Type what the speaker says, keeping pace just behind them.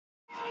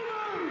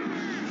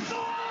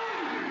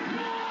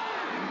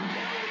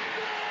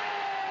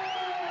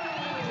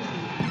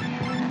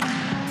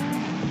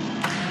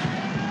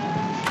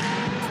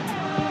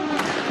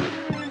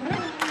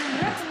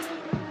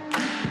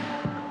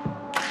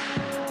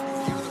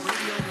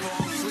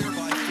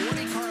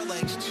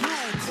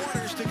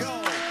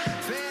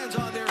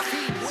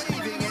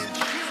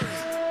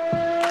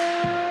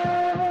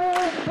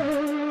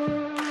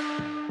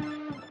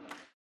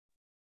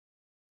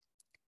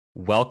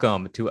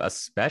Welcome to a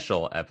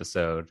special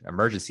episode,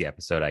 emergency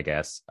episode, I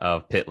guess,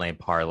 of Pit Lane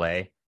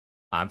Parlay.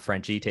 I'm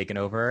Frenchy taking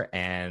over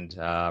and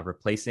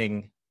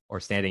replacing or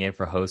standing in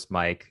for host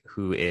Mike,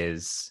 who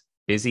is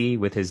busy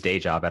with his day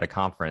job at a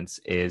conference,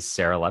 is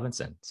Sarah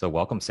Levenson. So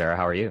welcome, Sarah.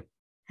 How are you?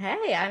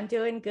 Hey, I'm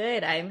doing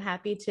good. I'm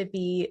happy to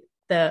be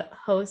the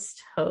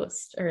host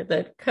or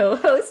the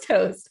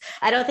co-host.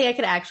 I don't think I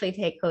could actually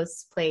take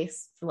host's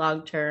place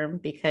long term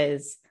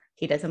because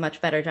he does a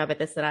much better job at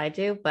this than I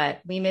do, but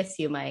we miss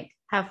you, Mike.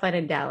 Have fun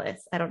in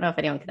Dallas. I don't know if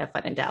anyone can have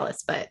fun in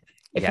Dallas, but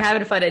if you're Yeah.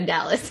 having fun in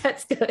Dallas,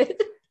 that's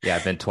good. Yeah,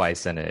 I've been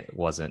twice and it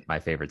wasn't my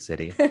favorite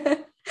city.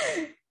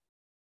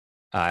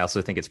 I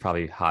also think it's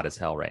probably hot as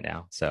hell right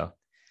now. So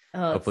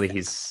Oh, hopefully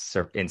it's he's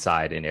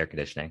inside in air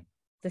conditioning.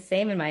 the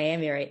same in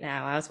Miami right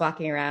now. I was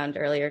walking around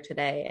earlier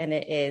today and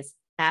it is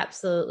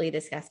absolutely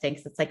disgusting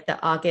because it's like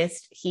the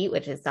August heat,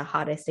 which is the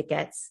hottest it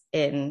gets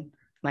in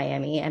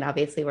Miami. And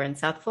obviously we're in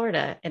South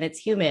Florida and it's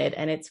humid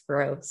and it's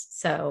gross.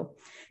 So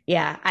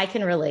yeah, I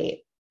can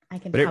relate. I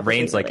can But it probably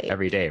rains like relate.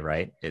 every day,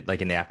 right?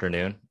 Like in the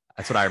afternoon.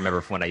 That's what I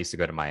remember from when I used to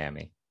go to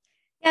Miami.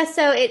 Yeah,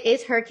 so it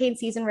is hurricane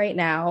season right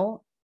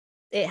now.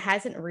 It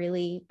hasn't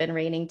really been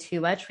raining too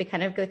much. We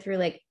kind of go through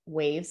like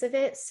waves of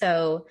it.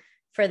 So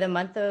for the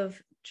month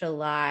of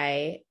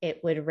July,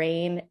 it would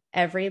rain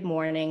every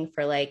morning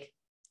for like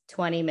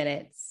 20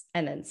 minutes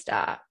and then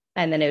stop.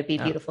 And then it would be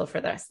Oh, beautiful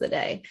for the rest of the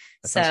day.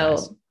 that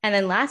sounds nice. So, and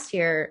then last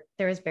year,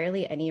 there was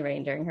barely any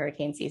rain during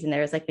hurricane season. There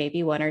was like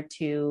maybe one or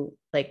two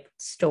like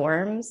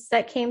storms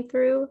that came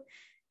through.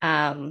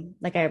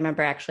 Like I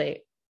remember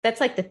actually that's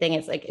like the thing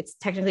is like it's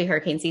technically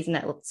hurricane season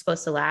that's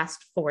supposed to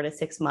last 4 to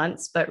 6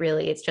 months, but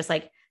really it's just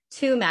like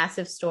two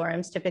massive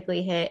storms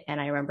typically hit. And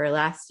I remember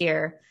last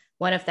year,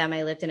 one of them,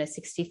 I lived in a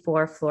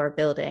 64 floor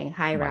building,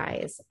 high Oh my God.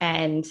 rise,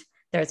 and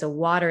there's a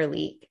water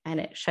leak and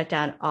it shut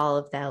down all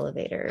of the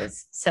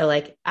elevators. So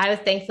like I was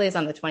thankfully was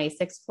on the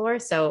 26th floor,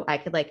 so I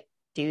could like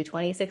do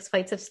 26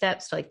 flights of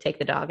steps to like take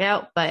the dog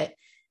out. But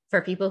for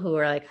people who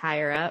were like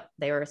higher up,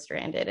 they were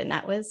stranded, and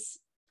that was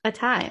a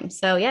time.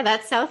 So yeah,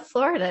 that's South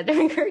Florida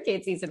during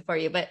hurricane season for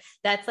you, but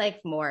that's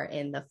like more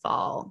in the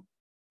fall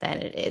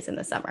than it is in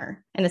the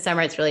summer. In the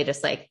summer, it's really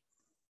just like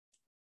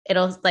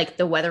it'll like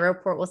the weather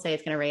report will say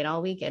it's going to rain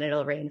all week and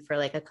it'll rain for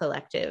like a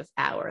collective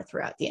hour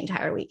throughout the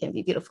entire week and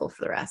be beautiful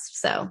for the rest.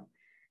 So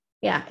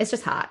yeah, it's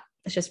just hot.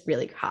 It's just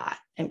really hot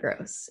and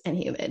gross and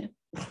humid.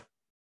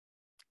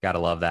 Gotta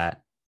love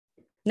that.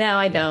 No,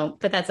 I Yeah. don't,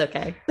 but that's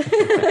okay.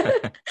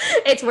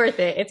 It's worth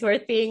it. It's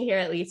worth being here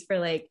at least for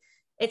like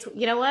it's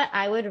you know what?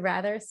 I would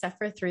rather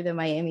suffer through the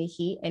Miami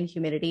heat and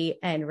humidity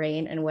and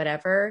rain and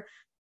whatever,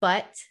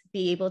 but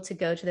be able to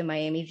go to the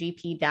Miami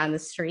GP down the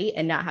street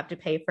and not have to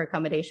pay for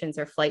accommodations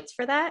or flights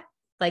for that.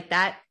 Like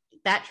that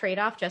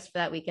trade-off just for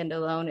that weekend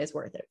alone is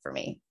worth it for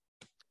me.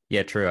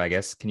 Yeah, true. I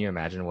guess. Can you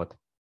imagine what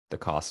the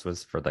cost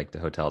was for like the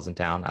hotels in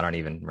town? I don't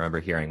even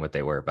remember hearing what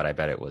they were, but I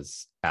bet it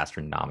was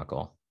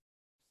astronomical.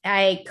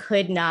 I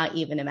could not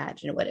even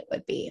imagine what it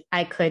would be.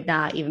 I could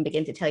not even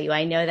begin to tell you.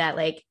 I know that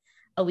like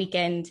a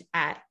weekend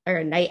at or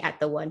a night at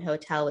the one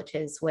hotel, which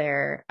is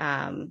where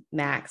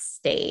Max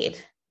stayed.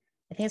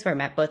 I think it's where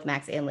both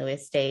Max and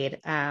Lewis stayed.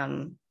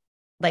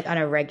 Like on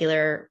a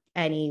regular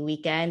any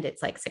weekend,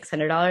 it's like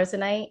 $600 a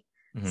night.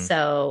 Hmm.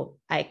 So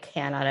I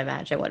cannot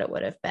imagine what it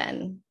would have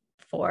been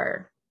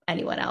for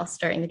anyone else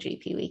during the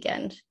GP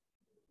weekend.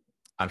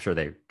 I'm sure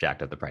they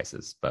jacked up the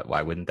prices, but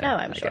why wouldn't Oh, they?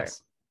 I'm I sure.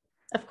 guess.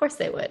 Of course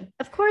they would.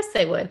 Of course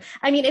they would.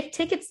 I mean, if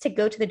tickets to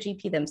go to the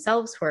GP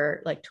themselves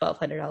were like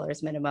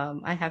 $1,200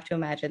 minimum, I have to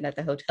imagine that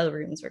the hotel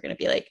rooms were going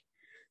to be like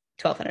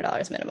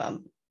 $1,200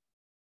 minimum.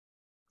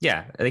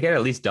 Yeah, they get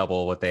at least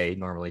double what they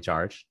normally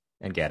charge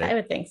and get I it.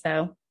 would think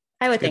so.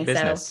 I It's would good think so.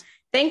 business.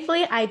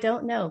 Thankfully, I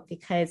don't know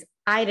because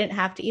I didn't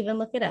have to even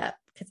look it up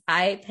because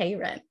I pay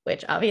rent,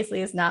 which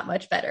obviously is not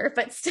much better,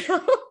 but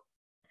still,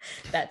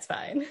 that's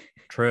fine.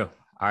 True.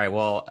 All right.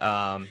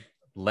 Well,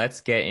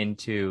 let's get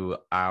into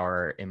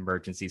our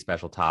emergency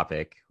special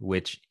topic,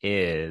 which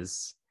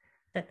is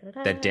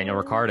that Daniel Da-da-da.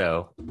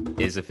 Ricciardo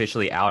is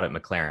officially out at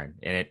McLaren.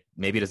 And it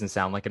maybe doesn't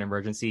sound like an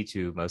emergency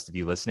to most of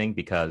you listening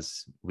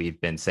because we've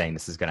been saying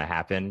this is going to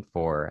happen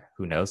for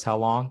who knows how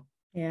long.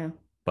 Yeah.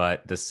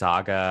 But the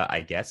saga, I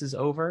guess, is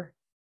over,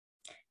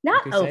 you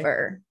Not could say.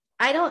 over.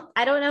 I don't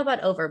know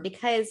about over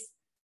because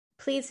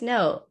please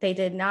note they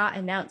did not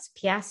announce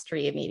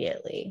Piastri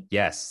immediately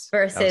Yes,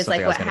 that was versus something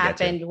like I was what going to get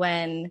to. happened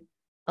when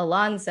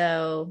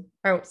Alonso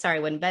or sorry,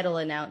 when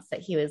Vettel announced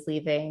that he was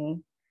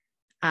leaving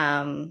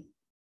um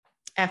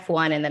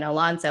F1 and then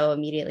Alonso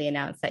immediately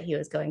announced that he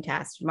was going to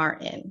Aston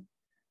Martin.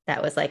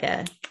 That was like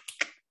a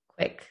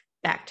quick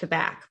back to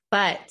back.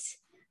 But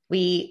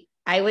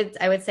I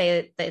would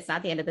say that it's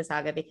not the end of the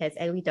saga because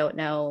we don't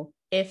know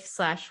if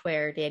slash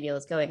where Daniel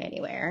is going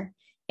anywhere.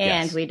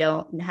 And Yes, we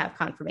don't have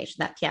confirmation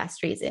that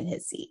Piastri is in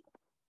his seat.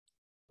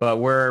 but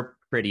we're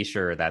pretty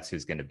sure that's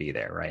who's going to be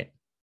there, right?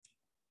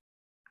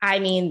 I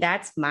mean,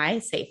 that's my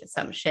safe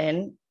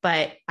assumption,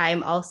 but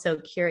I'm also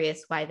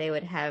curious why they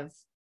would have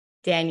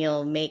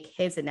Daniel make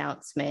his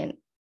announcement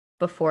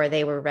before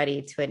they were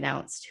ready to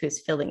announce who's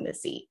filling the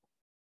seat.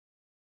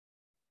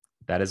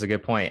 That is a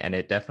good point. And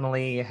it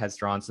definitely has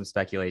drawn some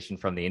speculation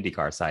from the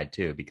IndyCar side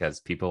too, because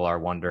people are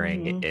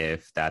wondering Mm-hmm.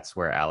 if that's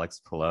where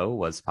Alex Palou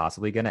was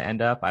possibly going to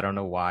end up. I don't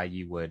know why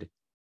you would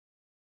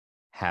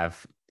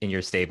have in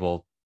your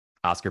stable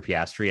Oscar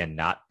Piastri and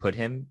not put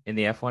him in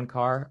the F1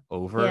 car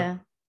over Yeah.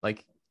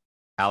 like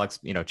Alex,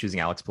 choosing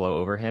Alex Palou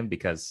over him,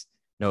 because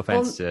no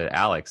offense Well, to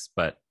Alex,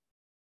 but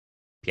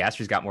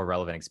Piastri's got more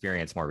relevant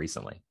experience more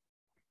recently.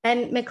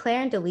 and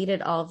McLaren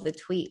deleted all of the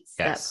tweets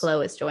that Yes.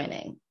 Flo is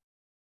joining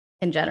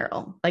in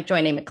general, like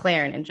joining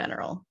McLaren in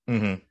general.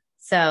 Mm-hmm.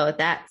 So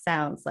that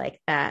sounds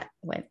like that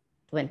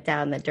went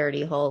down the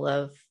dirty hole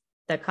of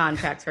the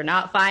contracts were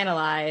not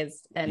finalized,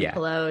 and Yeah.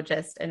 Pelot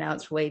just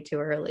announced way too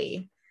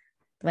early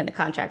when the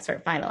contracts are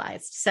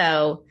finalized.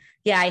 So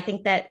yeah, I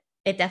think that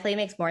it definitely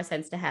makes more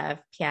sense to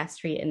have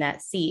Piastri in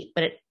that seat.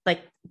 But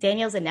like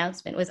Daniel's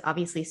announcement was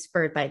obviously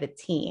spurred by the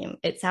team.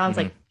 It sounds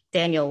Mm-hmm. like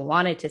Daniel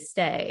wanted to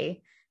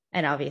stay.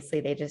 And obviously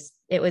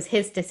it was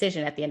his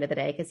decision at the end of the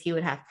day because he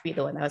would have to be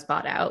the one that was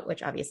bought out,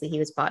 which obviously he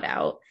was bought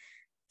out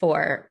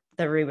for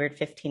the rumored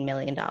 $15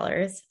 million.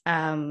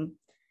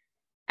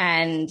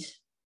 And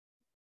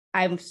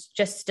I'm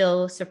just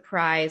still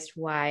surprised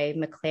why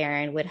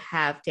McLaren would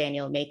have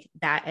Daniel make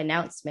that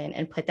announcement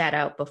and put that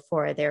out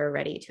before they were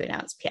ready to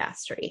announce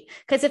Piastri.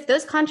 Because if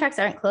those contracts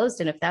aren't closed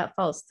and if that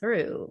falls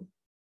through,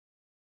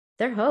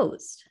 they're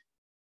hosed.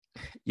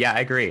 Yeah,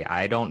 I agree.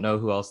 I don't know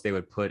who else they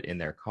would put in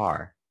their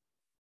car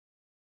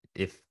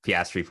if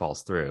Piastri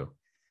falls through.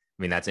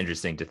 I mean, that's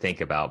interesting to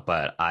think about,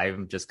 but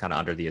I'm just kind of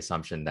under the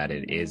assumption that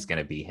it is going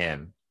to be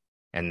him,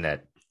 and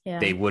that Yeah.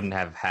 they wouldn't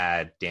have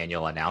had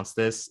Daniel announce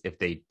this if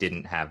they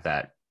didn't have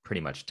that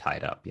pretty much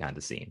tied up behind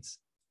the scenes.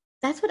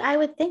 That's what I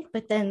would think.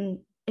 But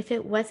then if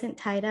it wasn't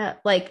tied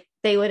up, like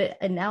they would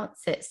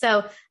announce it.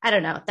 So I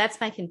don't know. That's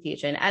my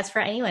confusion. As for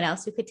anyone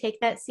else who could take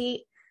that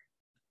seat,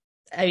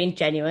 I mean,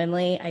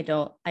 genuinely, I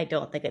don't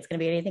think it's going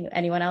to be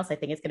anyone else. I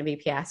think it's going to be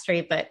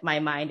Piastri, but my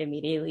mind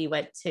immediately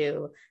went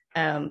to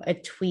a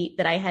tweet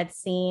that I had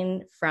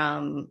seen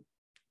from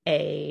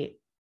a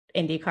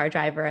IndyCar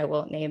driver I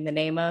won't name the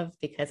name of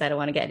because I don't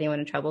want to get anyone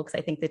in trouble because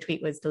I think the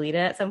tweet was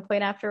deleted at some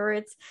point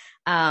afterwards.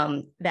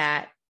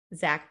 That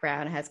Zach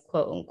Brown has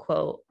quote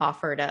unquote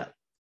offered up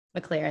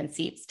McLaren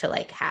seats to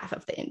like half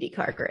of the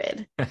IndyCar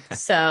grid.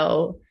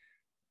 So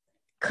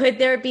could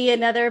there be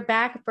another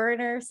back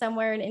burner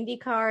somewhere in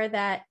IndyCar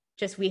that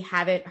just we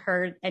haven't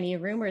heard any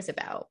rumors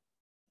about?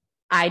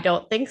 I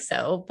don't think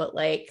so, but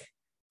like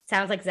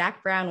sounds like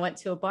Zach Brown went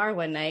to a bar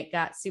one night,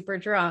 got super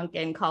drunk,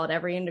 and called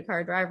every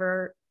IndyCar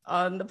driver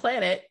on the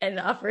planet and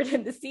offered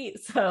him the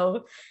seat.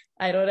 So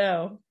I don't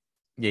know.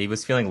 Yeah, he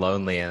was feeling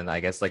lonely, and I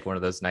guess like one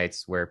of those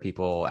nights where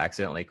people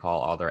accidentally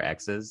call all their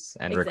exes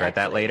and regret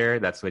that Exactly. later.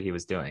 That's what he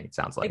was doing, it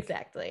sounds like.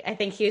 Exactly. I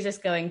think he was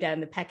just going down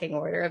the pecking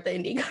order of the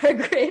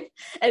IndyCar grid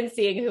and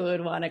seeing who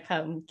would want to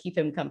come keep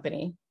him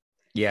company.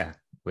 Yeah,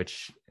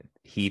 which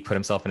he put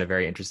himself in a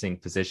very interesting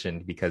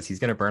position because he's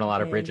going to burn a He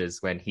lot of did.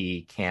 bridges when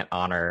he can't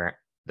honor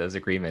those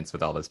agreements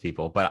with all those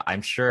people. But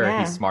I'm sure he's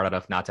Yeah. smart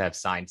enough not to have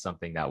signed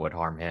something that would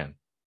harm him.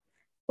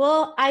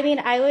 Well, I mean,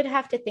 I would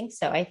have to think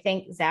so. I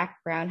think Zach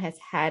Brown has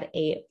had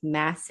a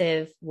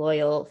massive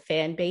loyal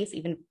fan base,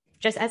 even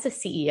just as a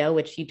CEO,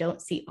 which you don't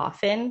see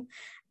often.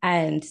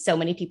 And so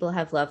many people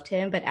have loved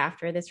him. But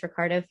after this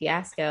Ricardo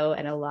fiasco,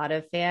 and a lot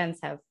of fans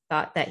have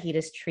thought that he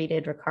just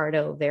treated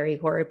Ricardo very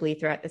horribly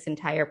throughout this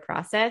entire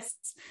process,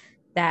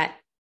 that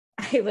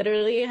I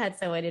literally had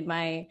someone in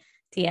my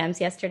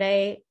DMs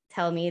yesterday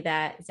tell me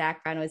that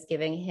Zach Brown was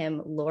giving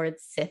him Lord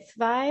Sith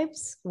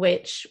vibes,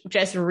 which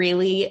just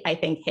really, I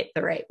think, hit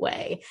the right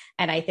way.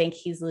 And I think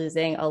he's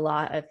losing a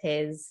lot of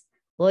his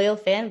loyal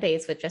fan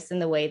base with just in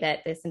the way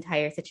that this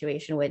entire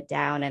situation went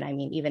down. And I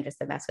mean, even just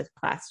the mess with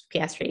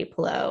Piastri,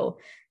 Pelot,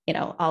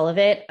 all of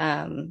it.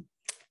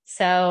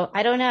 So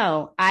I don't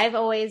know. I've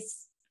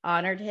always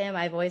honored him.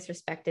 I've always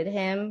respected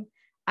him.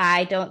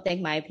 I don't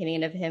think my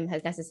opinion of him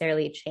has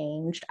necessarily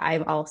changed.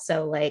 I'm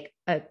also like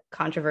a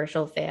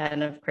controversial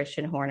fan of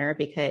Christian Horner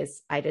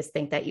because I just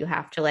think that you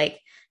have to like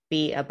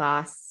be a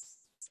boss.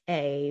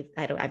 I'm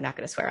not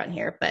going to swear on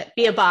here, but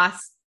be a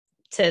boss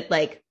to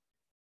like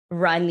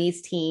run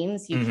these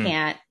teams. You Mm-hmm.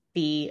 can't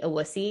be a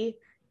wussy,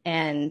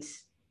 and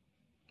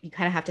you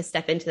kind of have to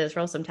step into those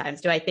roles sometimes.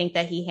 Do I think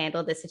that he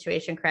handled this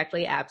situation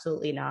correctly?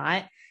 Absolutely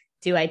not.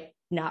 Do I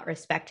not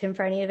respect him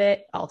for any of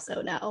it?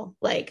 Also, no.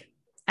 Like,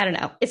 I don't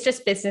know. It's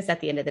just business at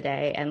the end of the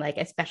day. And like,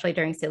 especially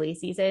during silly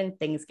season,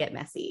 things get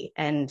messy.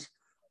 And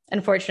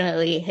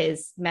unfortunately,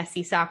 his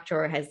messy sock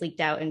drawer has leaked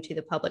out into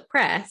the public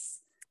press.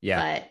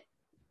 Yeah, But,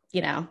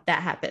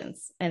 that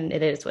happens and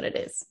it is what it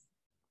is.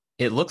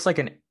 it looks like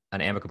an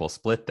amicable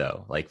split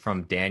though. Like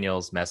from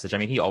Daniel's message, I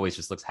mean, he always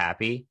just looks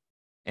happy,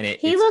 and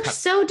He looks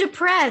so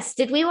depressed.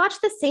 Did we watch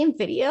the same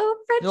video, no,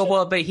 Frenchie?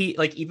 well, but he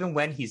like even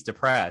when he's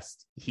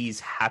depressed, he's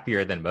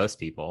happier than most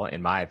people,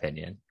 in my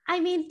opinion. I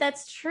mean,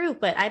 that's true,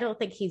 but I don't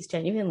think he's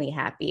genuinely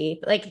happy.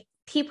 Like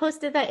he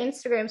posted that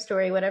Instagram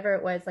story, whatever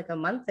it was, like a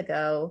month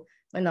ago,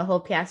 when the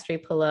whole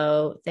Piastri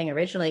Pillow thing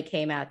originally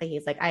came out, that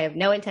he's like, I have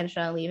no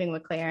intention on leaving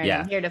McLaren. Yeah.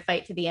 I'm here to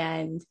fight to the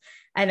end.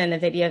 And then the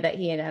video that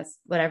he announced,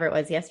 whatever it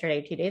was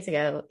yesterday, 2 days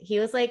ago, he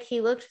was like,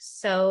 he looked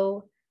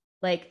so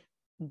like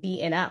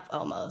beaten up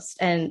almost.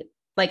 And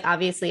like,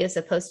 obviously it's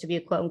supposed to be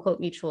a quote unquote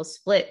mutual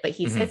split, but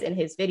he says in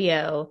his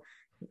video,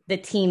 the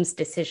team's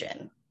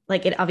decision,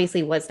 like it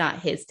obviously was not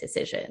his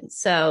decision.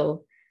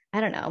 So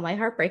I don't know. My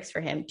heart breaks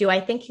for him. Do I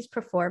think he's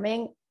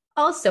performing?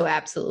 Also,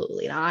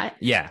 absolutely not.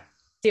 Yeah.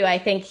 Do I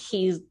think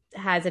he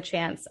has a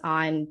chance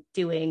on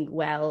doing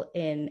well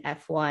in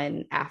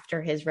F1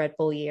 after his Red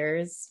Bull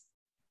years?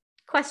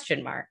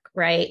 Question mark,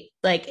 right?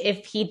 Like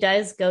if he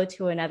does go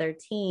to another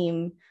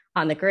team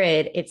on the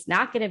grid, it's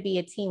not going to be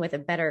a team with a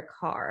better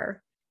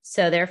car.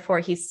 So therefore,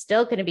 he's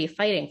still going to be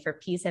fighting for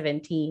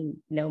P17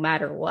 no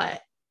matter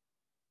what,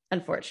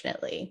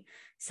 unfortunately.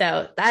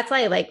 So that's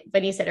why, like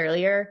when you said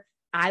earlier,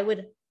 I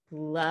would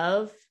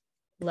love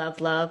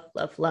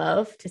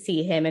to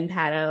see him and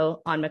Pato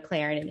on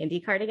McLaren and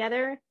IndyCar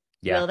together.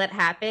 Yeah. Will that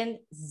happen?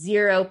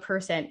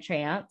 0%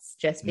 chance,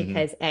 just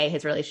because A,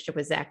 his relationship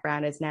with Zach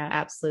Brown is now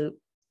absolute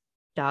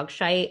dog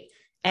shite,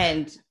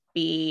 and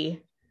B,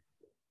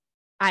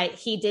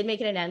 he did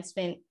make an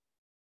announcement,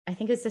 I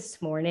think it was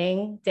this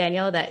morning,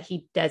 Daniel, that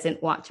he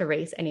doesn't want to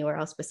race anywhere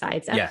else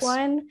besides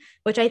F1,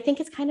 which I think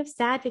is kind of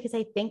sad, because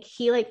I think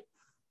he, like,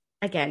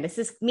 again, this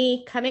is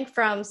me coming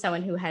from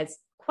someone who has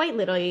quite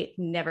literally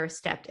never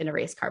stepped in a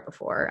race car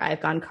before.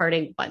 I've gone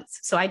karting once,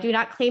 so I do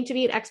not claim to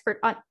be an expert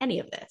on any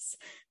of this,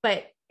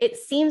 but it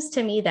seems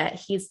to me that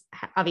he's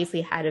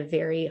obviously had a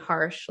very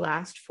harsh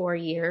last 4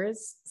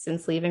 years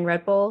since leaving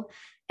Red Bull.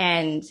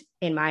 And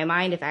in my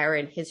mind, if I were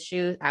in his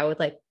shoes, I would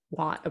like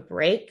want a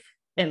break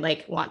and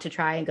like want to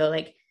try and go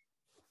like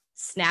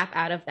snap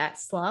out of that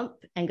slump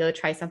and go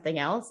try something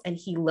else. And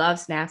he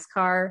loves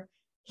NASCAR.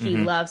 He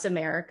loves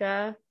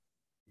America.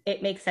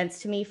 It makes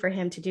sense to me for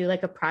him to do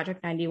like a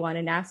Project 91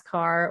 in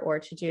NASCAR or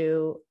to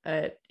do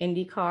a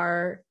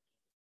IndyCar,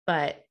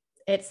 but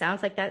it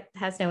sounds like that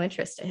has no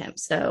interest to him.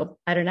 So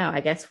I don't know.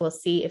 I guess we'll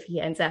see if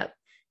he ends up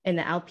in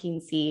the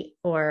Alpine seat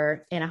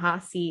or in a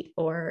Haas seat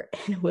or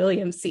in a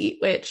Williams seat,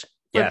 which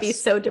would be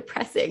so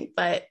depressing.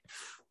 But,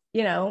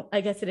 you know, I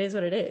guess it is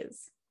what it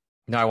is.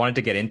 No, I wanted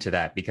to get into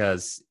that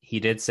because he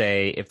did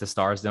say if the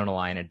stars don't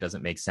align, it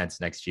doesn't make sense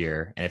next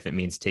year. And if it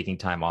means taking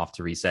time off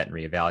to reset and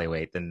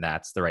reevaluate, then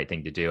that's the right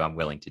thing to do. I'm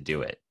willing to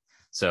do it.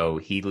 So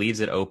he leaves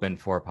it open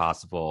for a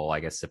possible, I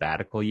guess,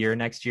 sabbatical year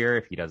next year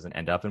if he doesn't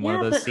end up in one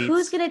of those seats.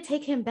 Who's going to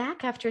take him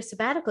back after a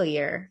sabbatical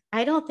year?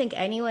 I don't think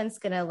anyone's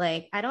going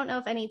to I don't know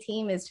if any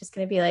team is just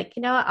going to be like,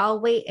 you know what,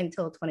 I'll wait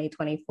until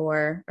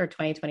 2024 or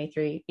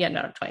 2023. Yeah,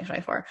 no,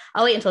 2024.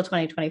 I'll wait until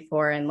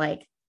 2024 and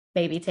like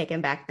maybe take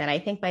him back then. I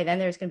think by then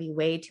there's going to be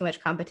way too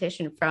much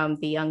competition from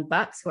the young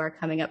bucks who are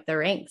coming up the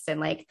ranks. And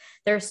like,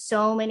 there's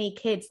so many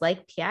kids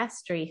like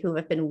Piastri who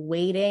have been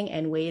waiting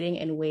and waiting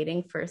and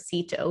waiting for a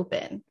seat to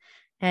open.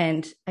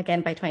 And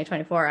again, by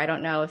 2024, I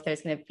don't know if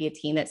there's going to be a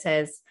team that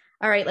says,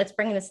 all right, let's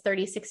bring in this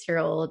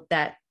 36-year-old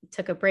that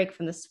took a break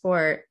from the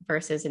sport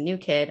versus a new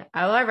kid.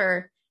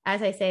 However,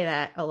 as I say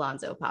that,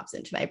 Alonso pops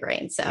into my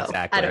brain. So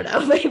I don't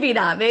know, maybe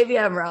not, maybe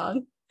I'm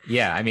wrong.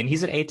 Yeah, I mean,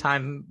 he's an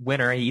 8-time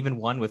winner. He even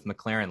won with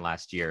McLaren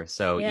last year.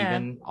 So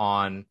even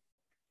on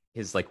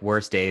his like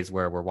worst days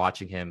where we're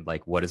watching him,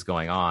 like what is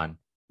going on,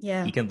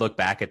 he can look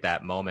back at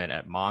that moment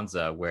at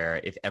Monza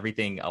where if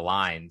everything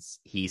aligns,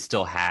 he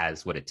still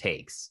has what it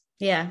takes.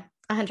 Yeah,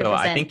 100%. So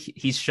I think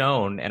he's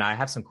shown, and I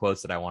have some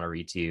quotes that I want to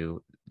read to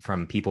you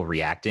from people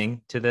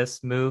reacting to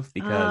this move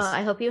because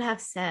I hope you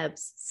have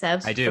Seb's.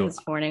 I do. From this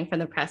morning from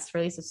the press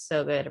release is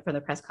so good, from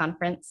the press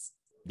conference.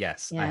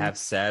 Yes, I have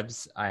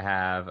Seb's. I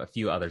have a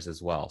few others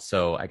as well.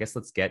 So I guess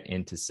let's get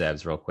into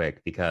Seb's real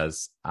quick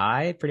because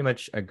I pretty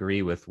much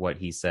agree with what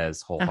he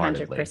says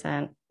wholeheartedly.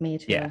 100%. Me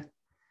too. Yeah.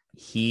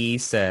 He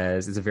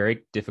says it's a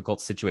very difficult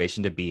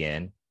situation to be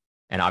in.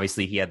 And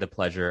obviously he had the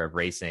pleasure of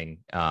racing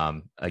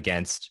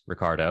against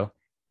Ricardo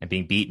and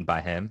being beaten by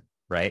him,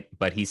 right?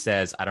 But he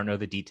says, I don't know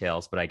the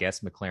details, but I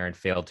guess McLaren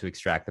failed to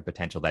extract the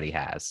potential that he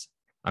has.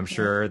 I'm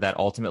sure that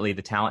ultimately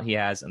the talent he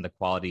has and the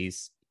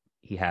qualities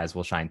he has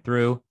will shine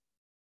through.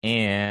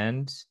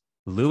 And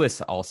Lewis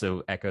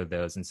also echoed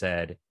those and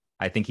said,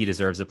 I think he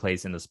deserves a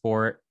place in the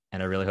sport.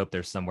 And I really hope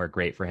there's somewhere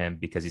great for him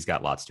because he's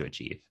got lots to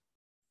achieve.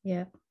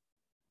 Yeah.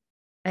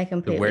 I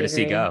completely But where does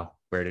agree. he go?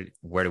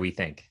 Where do we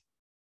think?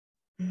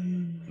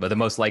 But the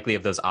most likely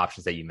of those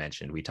options that you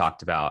mentioned, we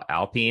talked about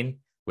Alpine,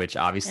 which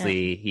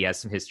obviously he has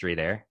some history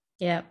there.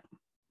 Yeah.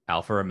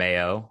 Alfa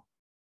Romeo,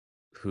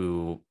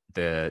 who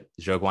the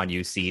Zhou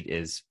Guanyu seat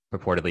is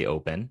purportedly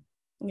open.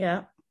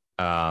 Yeah.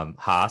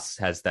 Haas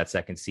has that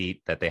second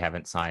seat that they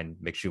haven't signed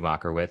Mick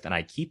Schumacher with. And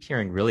I keep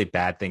hearing really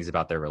bad things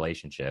about their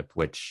relationship,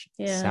 which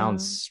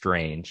sounds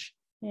strange.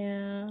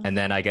 Yeah. And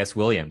then I guess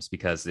Williams,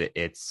 because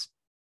it's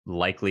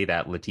likely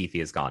that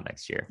Latifi is gone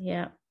next year.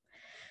 Yeah.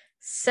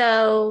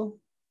 So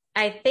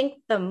I think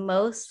the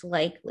most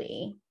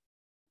likely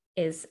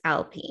is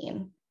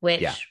Alpine,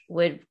 which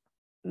would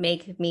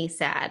make me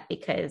sad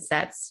because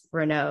that's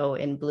Renault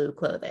in blue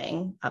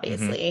clothing,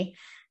 obviously.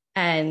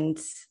 And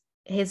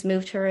his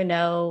move to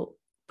Renault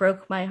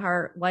broke my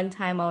heart one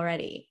time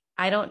already.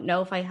 I don't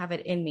know if I have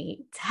it in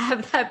me to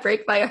have that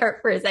break my heart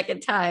for a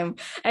second time.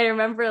 I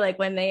remember like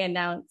when they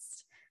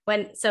announced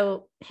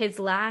so his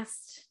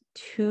last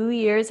 2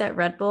 years at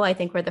Red Bull, I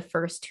think were the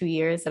first 2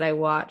 years that I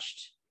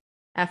watched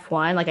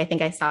F1. Like I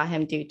think I saw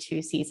him do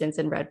 2 seasons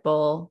in Red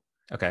Bull.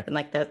 Okay. And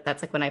like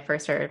that's like when I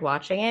first started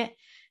watching it.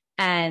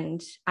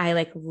 And I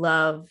like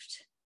loved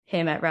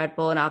him at Red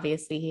Bull. And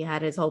obviously he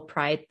had his whole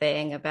pride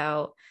thing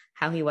about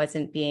how he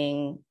wasn't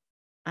being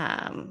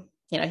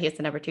he's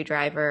the number two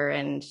driver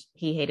and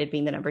he hated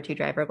being the number two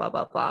driver, blah,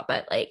 blah, blah.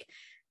 But like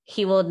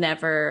he will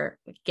never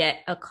get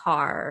a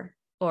car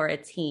or a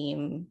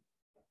team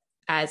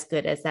as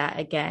good as that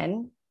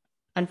again,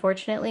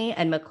 unfortunately.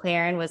 And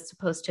McLaren was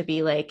supposed to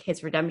be like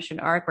his redemption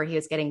arc where he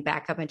was getting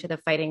back up into the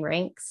fighting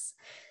ranks.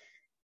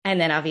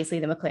 And then obviously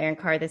the McLaren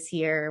car this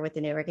year with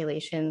the new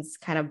regulations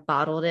kind of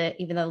bottled it,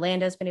 even though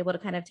Lando's been able to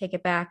kind of take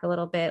it back a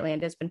little bit.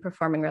 Lando's been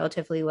performing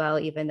relatively well,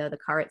 even though the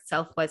car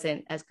itself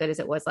wasn't as good as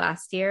it was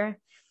last year.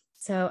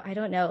 So I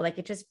don't know, like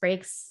it just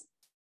breaks.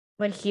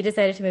 When he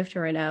decided to move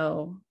to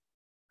Renault,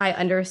 I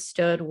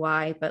understood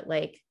why, but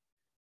like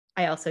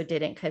I also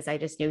didn't, because I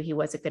just knew he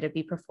wasn't going to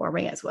be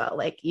performing as well.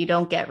 Like you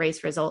don't get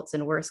race results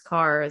in worse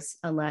cars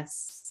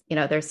unless,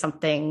 there's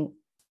something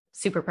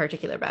super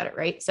particular about it.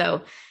 Right.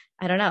 So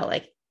I don't know,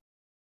 like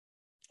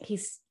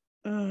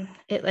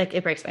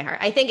it breaks my heart.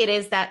 I think it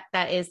is that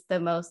is the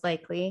most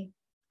likely.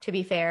 To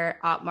be fair,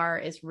 Otmar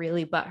is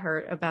really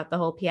butthurt about the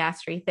whole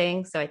Piastri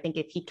thing. So I think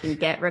if he can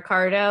get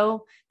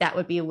Ricardo, that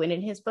would be a win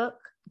in his book.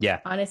 Yeah.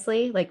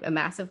 Honestly, like a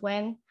massive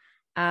win.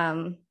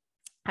 I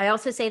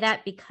also say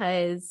that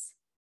because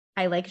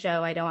I like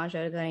Joe. I don't want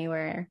Joe to go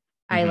anywhere.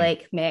 I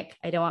like Mick.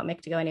 I don't want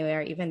Mick to go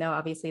anywhere, even though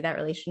obviously that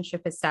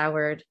relationship is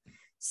soured.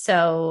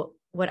 So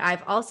what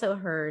I've also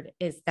heard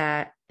is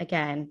that,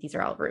 again, these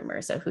are all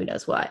rumors, so who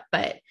knows what,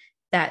 but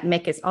that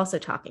Mick is also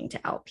talking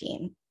to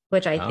Alpine,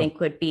 which I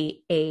think would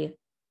be a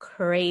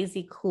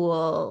crazy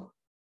cool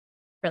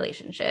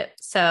relationship.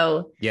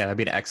 So yeah, that'd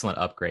be an excellent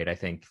upgrade, I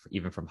think,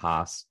 even from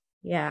Haas.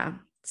 Yeah.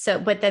 So,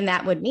 but then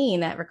that would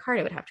mean that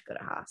Ricardo would have to go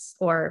to Haas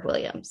or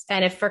Williams.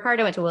 And if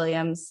Ricardo went to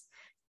Williams,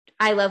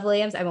 I love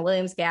Williams. I'm a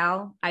Williams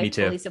gal. I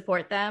fully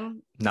support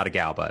them. Not a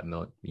gal, but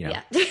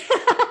yeah.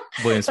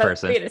 Williams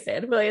person. We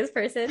understand, Williams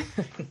person.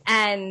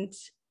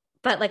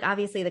 But like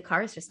obviously the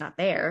car is just not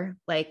there.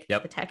 Like the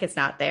tech is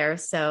not there.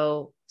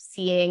 So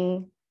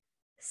seeing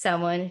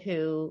someone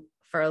who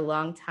for a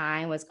long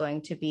time was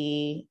going to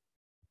be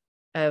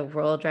a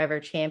World Driver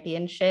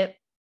Championship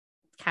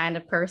kind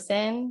of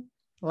person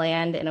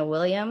land in a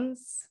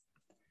Williams,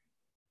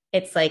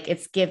 it's like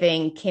it's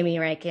giving Kimi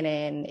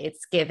Räikkönen,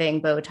 it's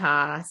giving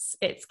Bottas,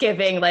 it's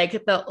giving like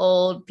the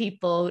old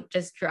people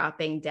just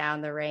dropping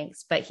down the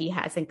ranks, but he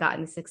hasn't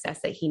gotten the success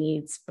that he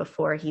needs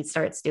before he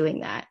starts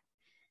doing that.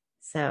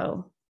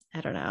 So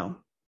I don't know.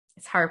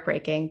 It's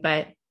heartbreaking,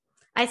 but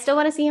I still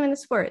want to see him in the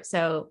sport.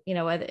 So,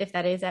 whether if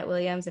that is at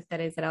Williams, if that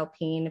is at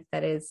Alpine, if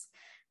that is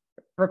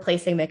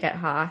replacing Mick at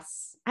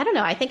Haas, I don't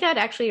know. I think I'd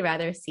actually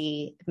rather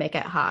see Mick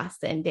at Haas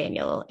than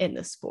Daniel in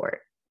the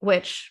sport,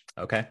 which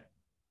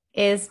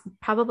is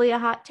probably a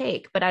hot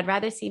take, but I'd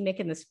rather see Mick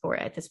in the sport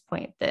at this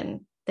point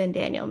than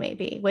Daniel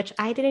maybe, which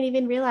I didn't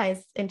even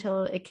realize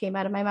until it came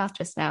out of my mouth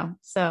just now.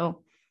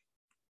 So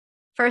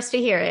first to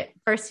hear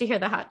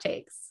the hot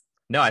takes.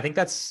 No, I think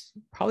that's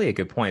probably a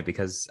good point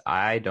because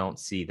I don't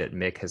see that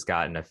Mick has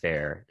gotten a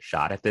fair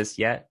shot at this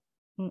yet.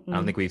 I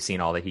don't think we've seen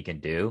all that he can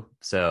do.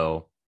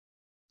 So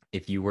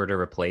if you were to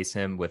replace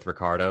him with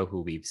Ricardo,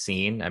 who we've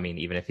seen, I mean,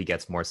 even if he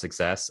gets more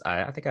success,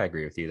 I think I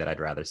agree with you that I'd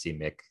rather see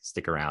Mick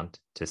stick around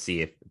to see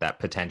if that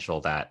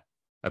potential that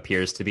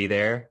appears to be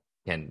there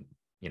can,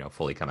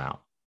 fully come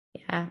out.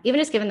 Yeah,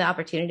 even just given the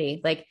opportunity.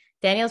 Like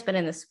Daniel's been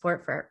in the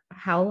sport for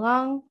how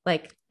long?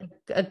 Like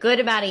a good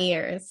amount of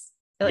years.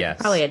 Like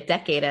probably a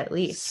decade at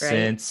least,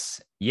 right?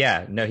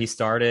 He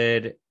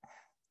started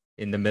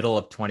in the middle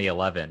of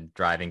 2011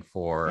 driving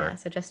for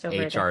so just over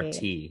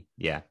HRT.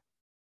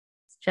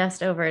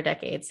 Just over a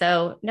decade.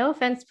 So no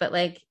offense, but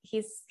like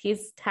he's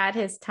had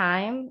his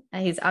time.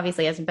 He's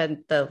obviously hasn't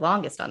been the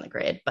longest on the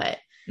grid, but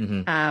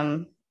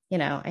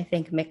I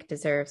think Mick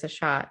deserves a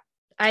shot.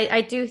 I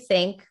do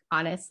think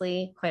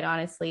quite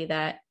honestly,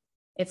 that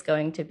it's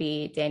going to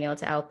be Daniel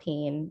to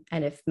Alpine.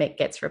 And if Mick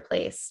gets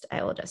replaced,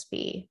 I will just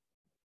be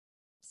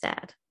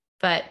sad.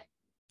 But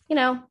they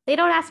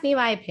don't ask me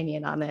my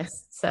opinion on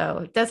this,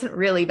 so it doesn't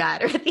really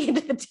matter at the end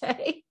of the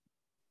day.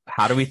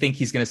 How do we think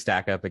he's going to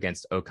stack up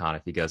against Ocon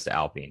if he goes to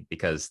Alpine?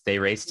 Because they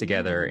raced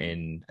together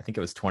in, I think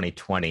it was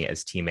 2020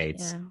 as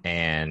teammates. Yeah.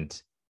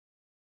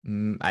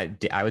 And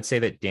I would say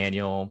that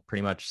Daniel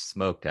pretty much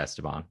smoked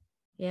Esteban.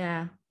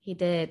 Yeah, he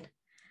did.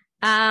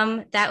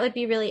 That would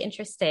be really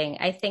interesting.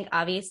 I think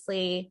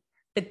obviously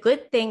the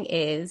good thing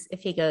is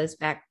if he goes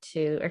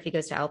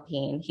to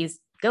Alpine, he's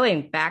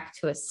going back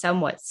to a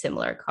somewhat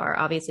similar car.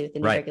 Obviously with the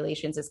new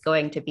regulations, it's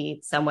going to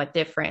be somewhat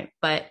different,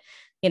 but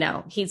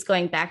he's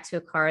going back to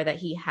a car that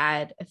he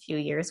had a few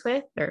years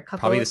with, or a couple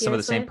Probably of some of the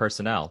years same with,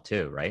 personnel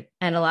too, right?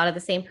 and a lot of the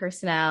same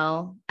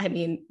personnel. I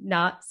mean,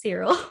 not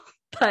Cyril,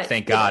 but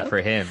Thank God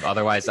for him.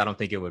 Otherwise, I don't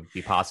think it would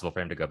be possible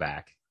for him to go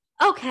back.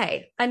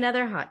 Okay,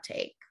 another hot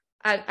take.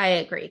 I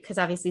agree, because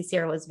obviously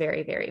Cyril was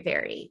very, very,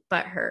 very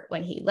butthurt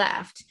when he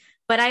left.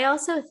 But I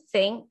also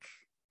think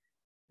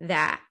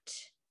that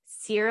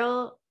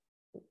Cyril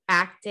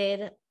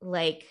acted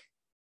like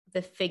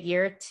the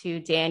figure to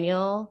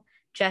Daniel,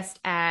 just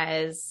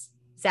as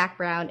Zach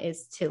Brown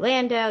is to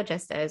Lando,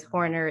 just as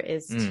Horner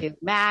is to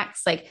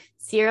Max. Like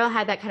Cyril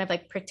had that kind of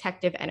like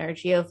protective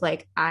energy of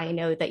like, I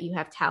know that you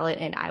have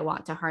talent and I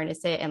want to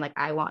harness it and like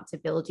I want to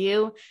build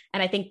you.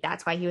 And I think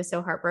that's why he was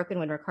so heartbroken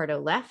when Ricardo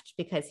left,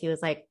 because he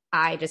was like,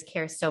 I just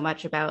care so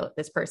much about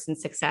this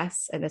person's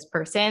success and this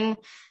person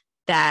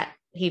that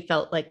he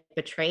felt like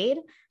betrayed.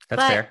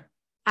 That's fair.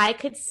 I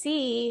could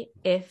see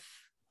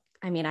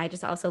I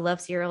just also love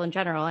Cyril in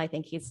general. I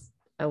think he's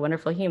a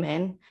wonderful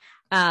human.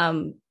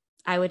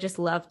 I would just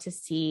love to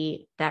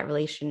see that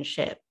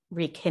relationship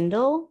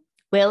rekindle.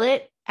 Will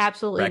it?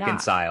 Absolutely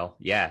reconcile. Not.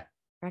 Yeah.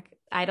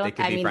 They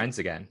could be friends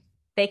again.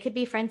 They could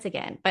be friends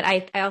again. But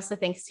I also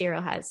think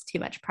Cyril has too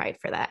much pride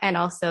for that. And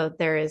also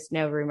there is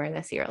no rumor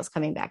that Cyril's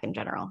coming back in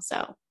general.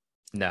 So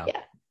no.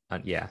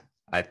 Yeah.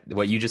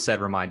 What you just said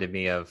reminded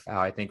me of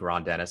how I think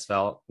Ron Dennis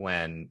felt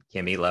when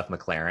Kimi left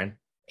McLaren.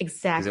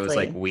 Exactly. Because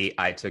it was like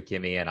I took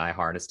Kimi and I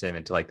harnessed him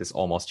into like this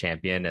almost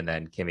champion, and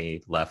then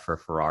Kimi left for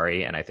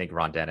Ferrari, and I think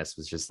Ron Dennis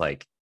was just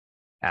like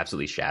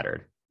absolutely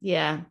shattered.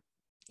 Yeah.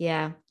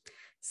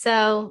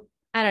 So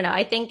I don't know.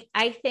 I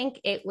think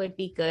it would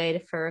be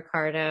good for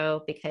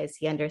Ricardo because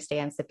he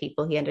understands the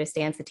people, he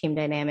understands the team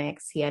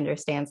dynamics, he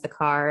understands the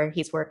car.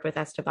 He's worked with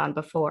Esteban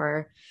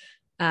before.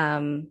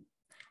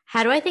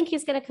 How do I think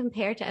he's going to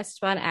compare to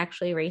Esteban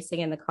actually racing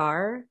in the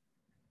car?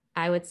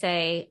 I would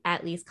say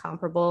at least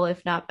comparable,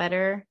 if not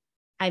better.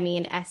 I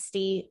mean,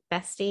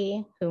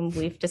 Bestie, whom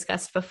we've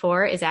discussed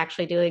before, is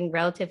actually doing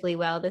relatively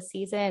well this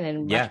season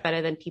and much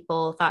better than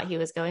people thought he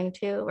was going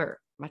to, or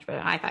much better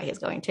than I thought he was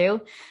going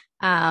to.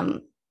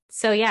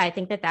 So yeah, I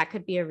think that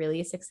could be a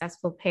really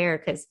successful pair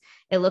because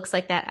it looks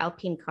like that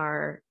Alpine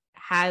car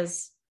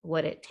has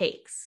what it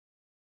takes.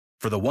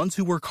 For the ones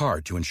who work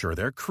hard to ensure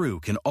their crew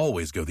can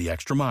always go the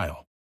extra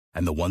mile,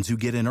 and the ones who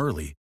get in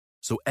early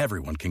so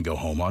everyone can go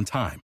home on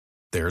time,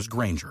 there's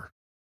Grainger,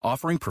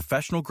 offering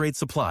professional-grade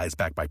supplies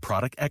backed by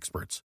product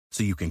experts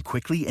so you can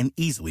quickly and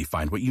easily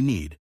find what you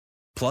need.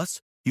 Plus,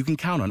 you can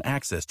count on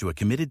access to a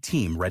committed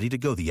team ready to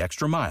go the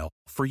extra mile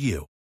for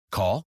you.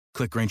 Call,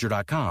 click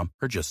Grainger.com,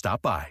 or just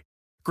stop by.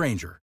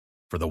 Grainger,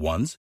 for the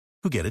ones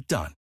who get it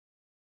done.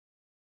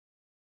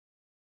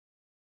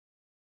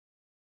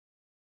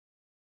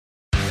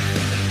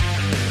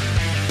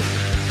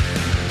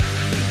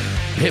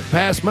 Pit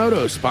Pass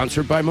Moto,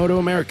 sponsored by Moto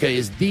America,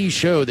 is the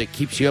show that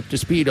keeps you up to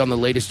speed on the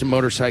latest in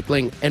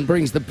motorcycling and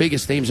brings the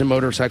biggest names in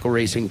motorcycle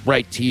racing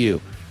right to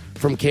you.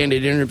 From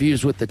candid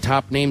interviews with the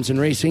top names in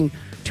racing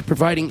to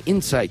providing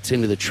insights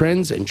into the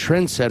trends and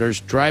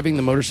trendsetters driving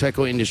the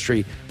motorcycle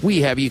industry,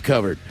 we have you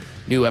covered.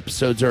 New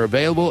episodes are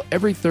available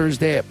every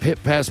Thursday at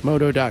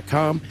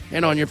pitpassmoto.com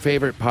and on your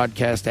favorite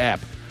podcast app.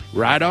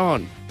 Ride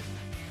on!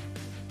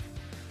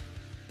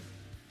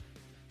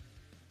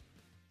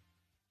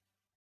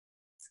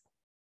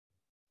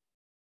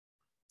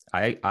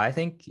 I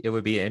think it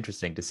would be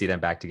interesting to see them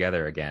back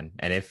together again.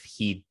 And if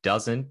he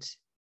doesn't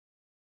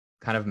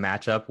kind of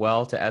match up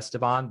well to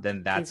Esteban,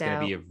 then that's going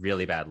to be a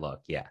really bad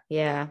look. Yeah.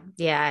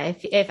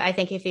 If I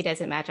think if he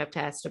doesn't match up to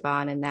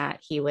Esteban and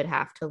that, he would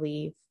have to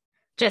leave.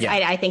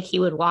 I think he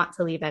would want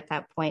to leave at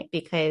that point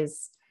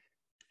because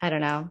I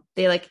don't know.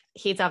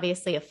 He's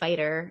obviously a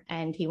fighter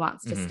and he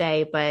wants to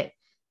stay, but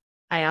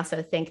I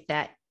also think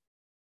that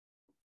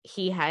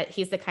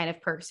he's the kind of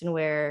person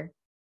where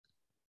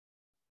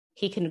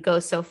he can go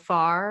so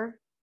far,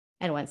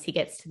 and once he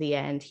gets to the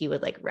end, he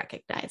would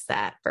recognize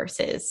that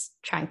versus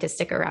trying to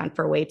stick around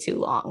for way too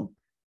long.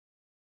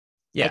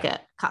 Yeah. Like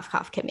a cough,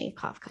 cough, Kimmy,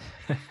 cough,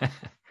 cough.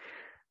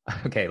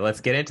 Okay,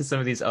 let's get into some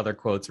of these other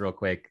quotes real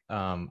quick.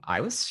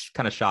 I was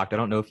kind of shocked. I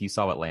don't know if you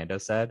saw what Lando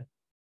said,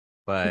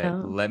 but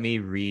let me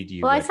read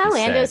you. Well, I saw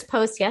Lando's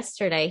post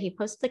yesterday. He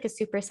posted a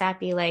super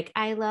sappy,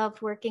 I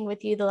loved working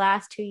with you the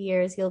last 2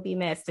 years. You'll be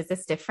missed. Is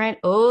this different?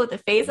 Oh, the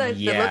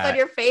look on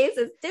your face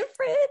is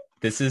different.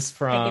 This is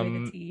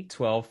from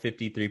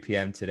 12:53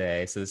 p.m.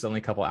 today, so this is only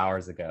a couple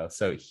hours ago.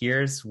 So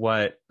here's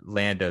what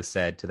Lando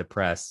said to the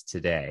press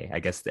today. I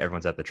guess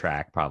everyone's at the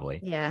track,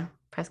 probably. Yeah,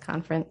 press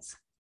conference.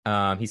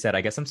 He said,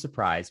 I guess I'm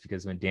surprised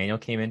because when Daniel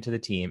came into the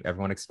team,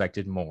 everyone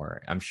expected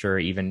more. I'm sure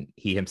even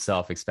he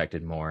himself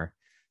expected more.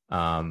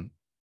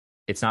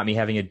 It's not me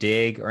having a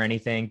dig or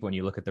anything, but when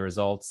you look at the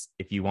results,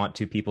 if you want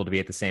two people to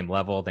be at the same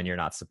level, then you're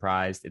not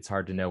surprised. It's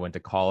hard to know when to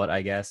call it,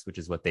 I guess, which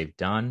is what they've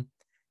done.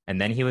 And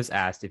then he was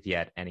asked if he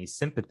had any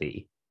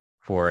sympathy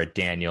for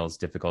Daniel's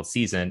difficult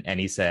season. And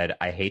he said,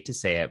 I hate to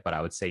say it, but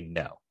I would say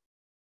no.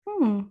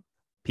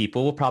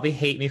 People will probably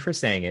hate me for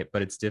saying it,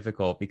 but it's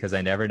difficult because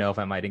I never know if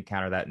I might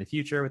encounter that in the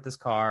future with this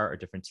car or a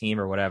different team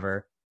or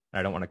whatever.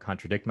 I don't want to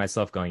contradict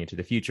myself going into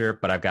the future,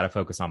 but I've got to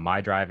focus on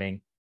my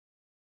driving.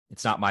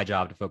 It's not my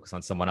job to focus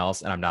on someone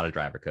else, and I'm not a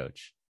driver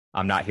coach.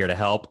 I'm not here to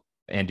help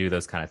and do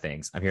those kind of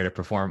things. I'm here to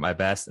perform my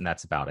best, and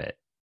that's about it.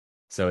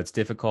 So it's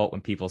difficult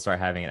when people start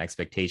having an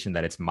expectation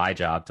that it's my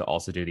job to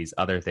also do these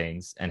other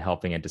things and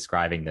helping and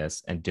describing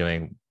this and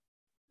doing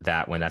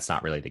that when that's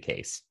not really the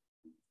case.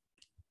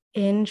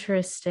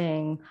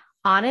 Interesting.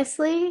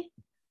 Honestly,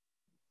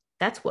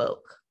 that's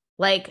woke.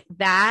 Like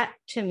that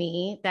to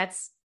me,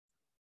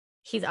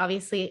 he's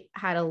obviously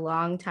had a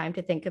long time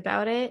to think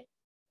about it.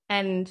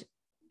 And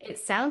it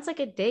sounds like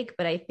a dig,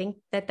 but I think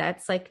that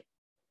that's like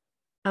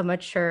a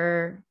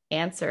mature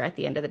answer at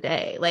the end of the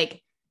day.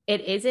 Like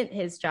it isn't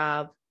his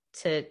job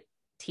to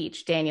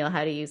teach Daniel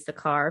how to use the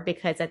car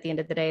because at the end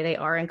of the day, they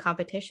are in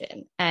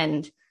competition.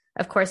 And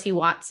of course, you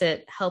want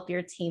to help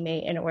your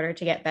teammate in order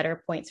to get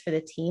better points for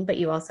the team, but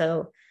you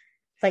also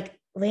like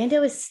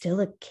Lando is still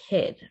a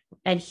kid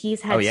and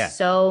he's had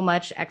so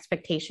much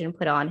expectation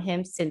put on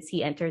him since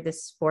he entered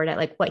this sport at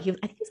like what I think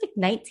he was like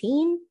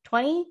 19,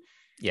 20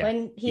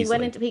 when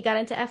he got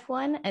into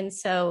F1. And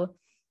so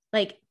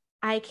like,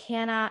 I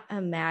cannot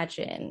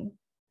imagine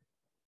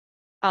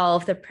all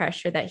of the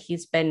pressure that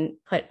he's been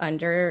put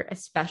under,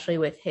 especially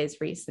with his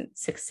recent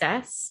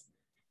success.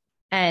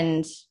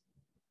 And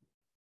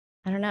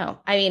I don't know.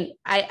 I mean,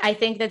 I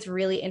think that's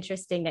really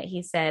interesting that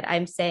he said,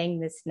 I'm saying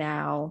this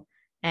now,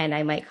 and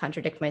I might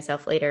contradict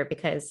myself later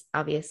because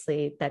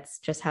obviously that's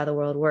just how the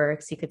world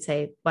works. You could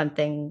say one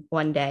thing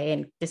one day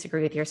and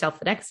disagree with yourself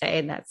the next day,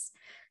 and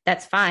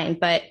that's fine.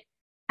 But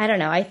I don't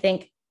know. I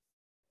think,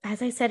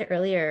 as I said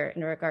earlier,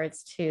 in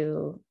regards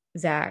to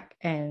Zach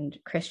and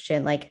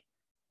Christian, like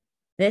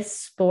this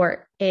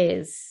sport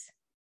is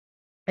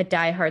a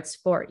diehard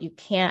sport. You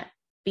can't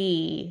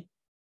be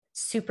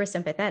super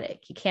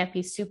sympathetic. You can't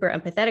be super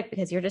empathetic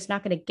because you're just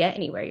not going to get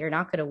anywhere. You're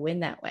not going to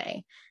win that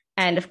way.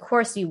 And of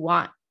course, you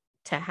want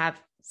to have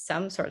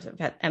some sort of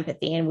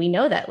empathy. And we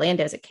know that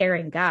Lando's a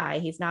caring guy.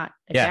 He's not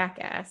a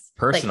jackass.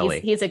 Personally,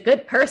 like he's a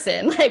good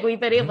person. Like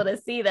we've been able to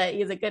see that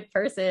he's a good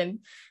person.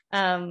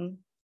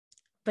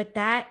 But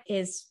that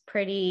is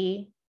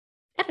pretty,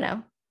 I don't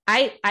know.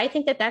 I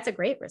think that that's a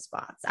great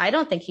response. I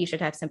don't think he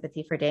should have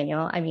sympathy for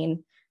Daniel. I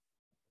mean,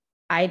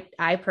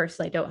 I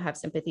personally don't have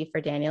sympathy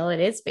for Daniel. It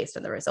is based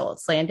on the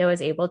results. Lando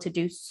is able to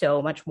do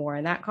so much more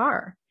in that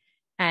car.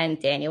 And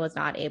Daniel was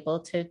not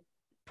able to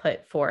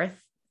put forth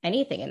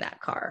anything in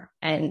that car.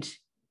 And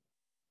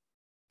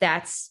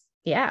that's,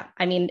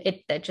 I mean,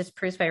 that just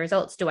proves by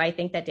results. Do I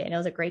think that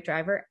Daniel's a great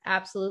driver?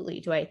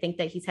 Absolutely. Do I think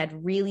that he's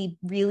had really,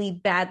 really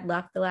bad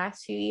luck the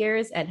last few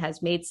years and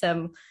has made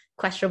some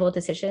questionable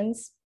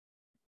decisions?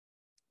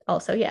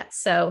 Also, yes.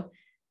 So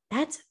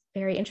that's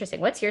very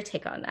interesting. What's your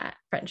take on that,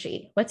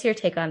 Frenchy? What's your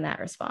take on that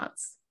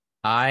response?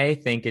 I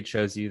think it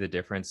shows you the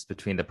difference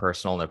between the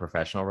personal and the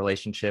professional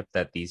relationship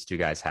that these two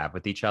guys have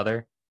with each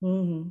other.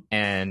 Mm-hmm.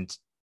 And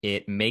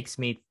it makes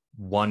me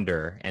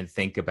wonder and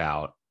think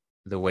about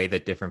the way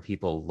that different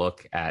people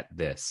look at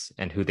this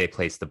and who they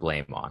place the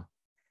blame on.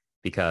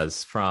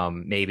 Because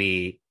from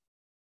maybe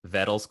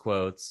Vettel's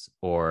quotes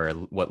or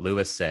what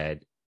Lewis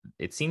said,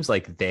 it seems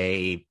like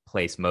they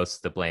place most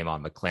of the blame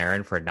on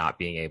McLaren for not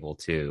being able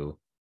to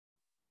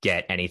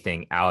get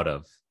anything out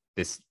of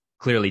this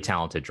clearly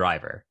talented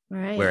driver.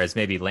 Right. Whereas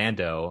maybe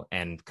Lando,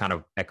 and kind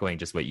of echoing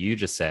just what you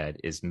just said,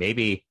 is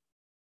maybe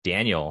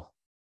Daniel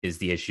is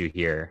the issue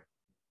here,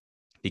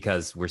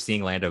 because we're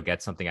seeing Lando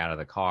get something out of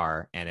the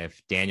car. And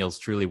if Daniel's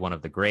truly one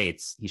of the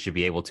greats, he should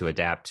be able to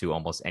adapt to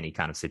almost any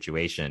kind of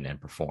situation and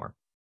perform.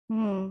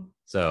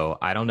 So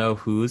I don't know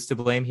who's to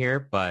blame here,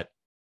 but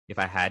if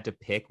I had to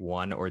pick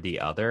one or the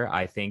other,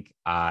 I think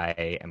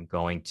I am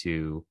going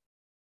to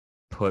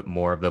put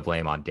more of the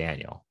blame on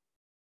Daniel,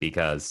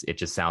 because it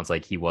just sounds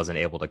like he wasn't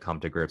able to come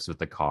to grips with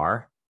the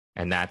car.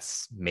 And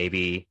that's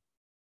maybe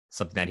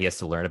something that he has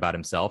to learn about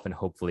himself. And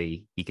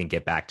hopefully he can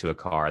get back to a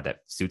car that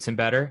suits him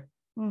better.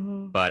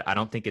 Mm-hmm. But I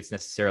don't think it's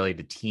necessarily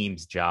the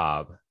team's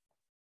job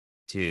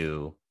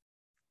to,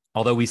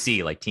 although we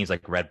see like teams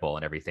like Red Bull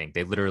and everything,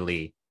 they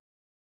literally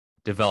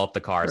develop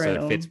the car so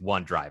it fits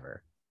one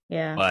driver.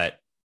 Yeah. But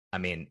I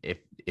mean,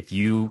 if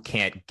you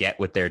can't get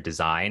with their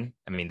design,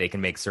 I mean, they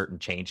can make certain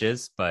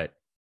changes, but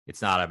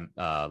it's not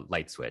a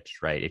light switch,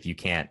 right? If you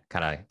can't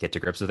kind of get to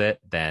grips with it,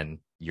 then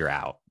you're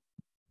out.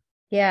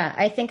 Yeah,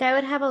 I think I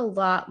would have a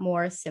lot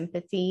more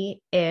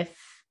sympathy if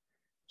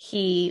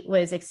he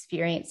was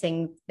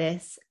experiencing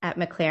this at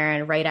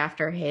McLaren right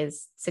after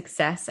his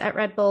success at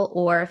Red Bull,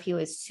 or if he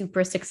was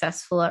super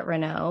successful at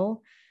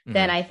Renault,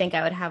 then I think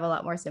I would have a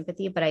lot more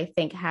sympathy. But I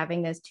think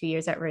having those 2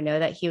 years at Renault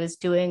that he was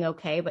doing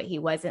okay, but he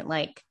wasn't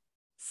like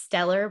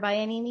stellar by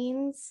any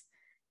means,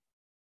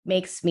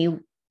 makes me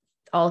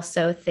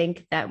also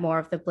think that more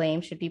of the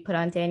blame should be put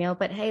on Daniel.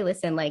 But hey,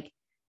 listen, like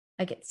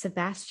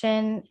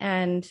Sebastian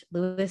and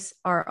Lewis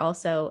are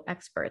also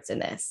experts in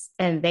this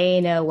and they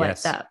know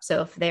what's up.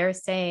 So if they're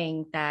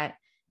saying that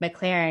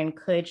McLaren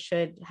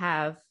should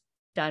have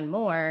done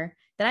more,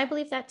 then I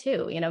believe that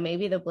too. You know,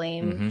 maybe the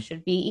blame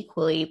should be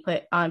equally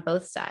put on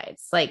both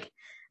sides. Like,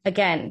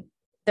 again,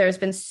 there's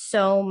been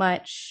so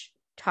much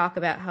talk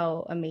about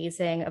how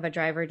amazing of a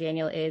driver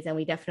Daniel is, and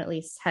we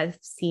definitely have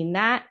seen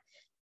that.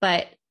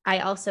 But I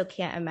also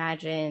can't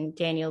imagine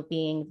Daniel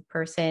being the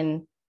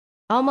person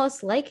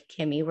almost like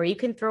Kimmy, where you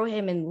can throw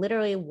him in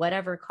literally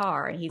whatever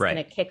car and he's Right.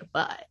 going to kick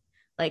butt.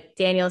 Like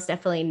Daniel's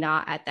definitely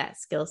not at that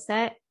skill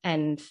set.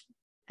 And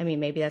I mean,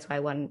 maybe that's why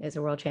one is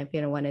a world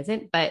champion and one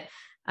isn't. But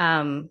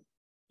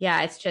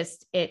yeah,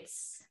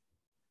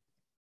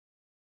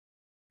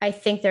 I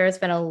think there has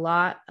been a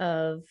lot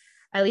of,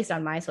 at least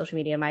on my social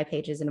media, my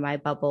pages and my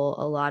bubble,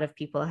 a lot of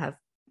people have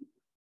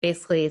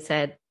basically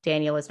said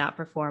Daniel was not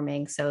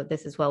performing. So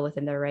this is well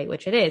within their right,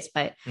 which it is.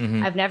 But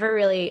I've never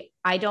really,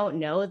 I don't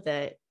know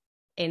the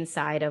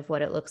inside of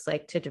what it looks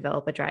like to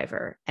develop a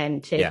driver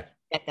and to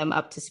get them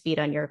up to speed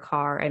on your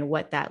car and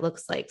what that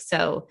looks like.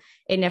 So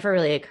it never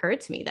really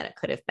occurred to me that it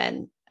could have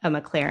been a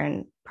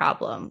McLaren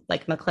problem,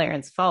 like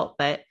McLaren's fault.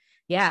 But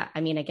yeah,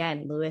 I mean,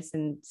 again, Lewis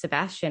and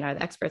Sebastian are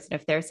the experts. And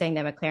if they're saying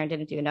that McLaren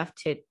didn't do enough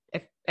to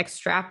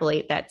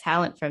extrapolate that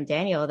talent from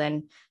Daniel,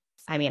 then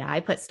I mean, I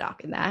put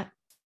stock in that.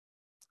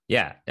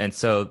 Yeah. And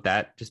so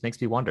that just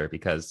makes me wonder,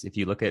 because if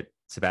you look at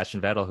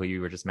Sebastian Vettel, who you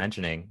were just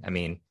mentioning, I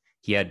mean,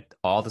 he had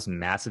all this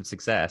massive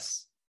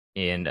success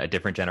in a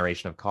different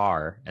generation of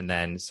car and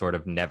then sort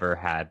of never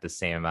had the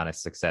same amount of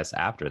success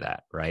after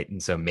that. Right.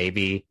 And so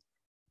maybe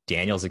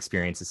Daniel's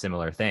experienced a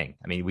similar thing.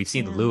 I mean, we've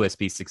seen Lewis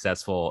be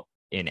successful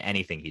in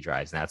anything he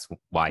drives, and that's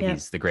why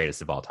he's the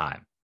greatest of all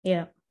time.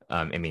 Yeah.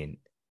 I mean,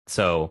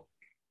 so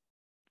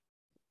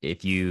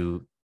if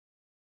you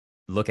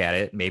look at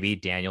it, maybe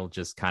Daniel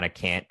just kind of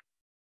can't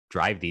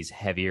drive these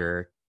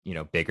heavier,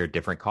 bigger,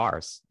 different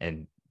cars.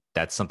 And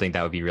that's something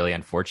that would be really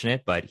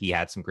unfortunate, but he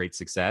had some great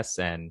success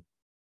and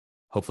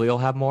hopefully he'll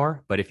have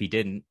more. But if he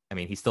didn't, I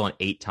mean, he's still an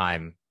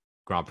 8-time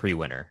Grand Prix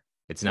winner.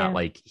 It's not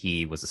like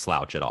he was a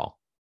slouch at all.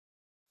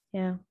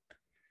 Yeah.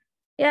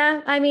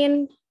 Yeah. I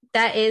mean,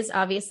 that is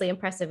obviously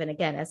impressive. And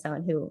again, as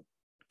someone who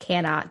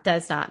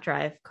does not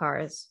drive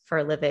cars for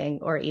a living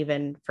or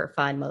even for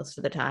fun most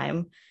of the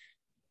time,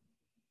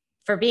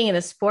 for being in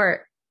the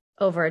sport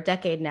over a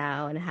decade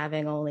now and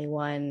having only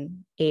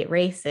won 8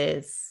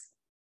 races,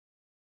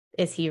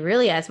 is he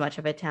really as much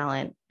of a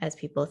talent as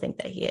people think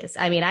that he is?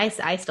 I mean, I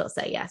still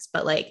say yes,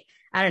 but like,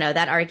 I don't know,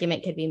 that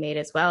argument could be made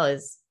as well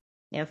as,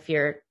 if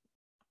you're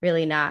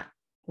really not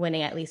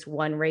winning at least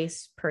one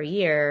race per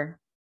year,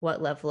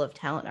 what level of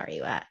talent are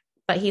you at?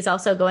 But he's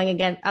also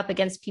going up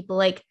against people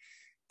like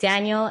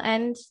Daniel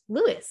and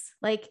Lewis.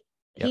 Like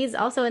he's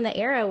also in the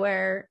era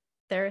where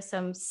there's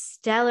some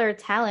stellar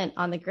talent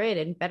on the grid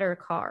and better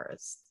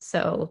cars.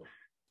 So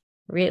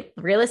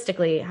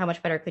realistically, how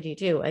much better could you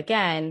do?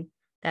 Again,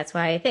 that's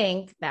why I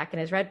think back in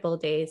his Red Bull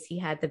days, he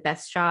had the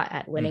best shot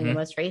at winning the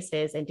most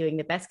races and doing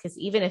the best. Because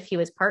even if he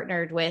was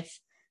partnered with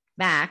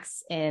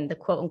Max in the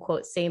quote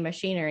unquote same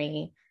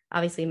machinery,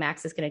 obviously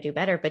Max is going to do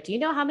better. But do you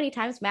know how many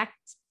times Max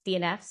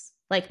DNFs?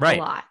 Like a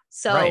lot.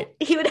 So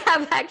he would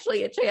have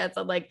actually a chance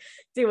on like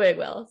doing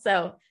well.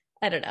 So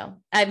I don't know.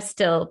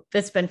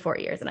 It's been 4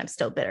 years and I'm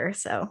still bitter.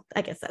 So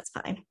I guess that's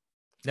fine.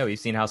 No,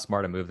 you've seen how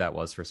smart a move that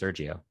was for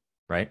Sergio,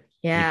 right?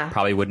 Yeah. He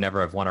probably would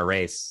never have won a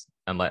race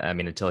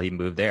until he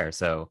moved there.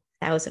 So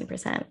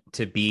 1000%.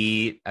 to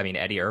be,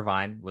 Eddie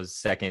Irvine was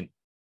second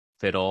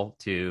fiddle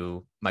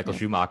to Michael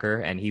Schumacher,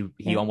 and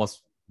he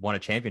almost won a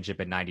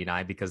championship in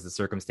 99 because the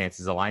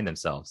circumstances aligned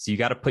themselves. So you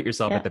got to put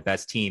yourself at the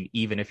best team,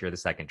 even if you're the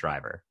second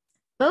driver.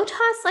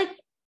 Bottas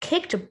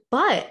kicked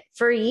butt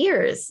for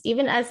years,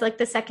 even as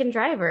the second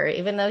driver,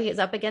 even though he was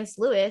up against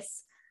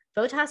Lewis.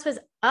 Bottas was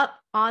up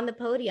on the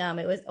podium.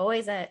 It was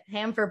always a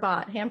ham for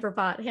bot.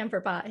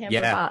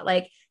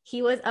 Like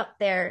he was up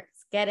there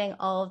getting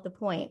all of the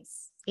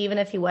points, even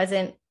if he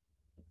wasn't,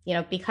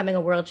 becoming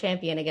a world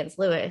champion against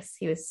Lewis.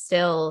 He was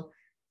still,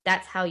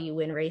 that's how you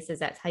win races.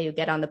 That's how you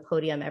get on the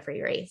podium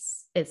every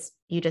race.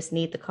 You just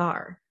need the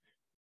car.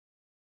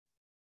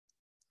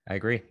 I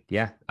agree.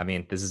 Yeah.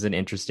 This is an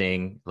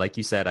interesting, like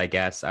you said, I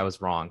guess I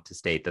was wrong to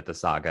state that the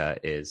saga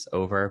is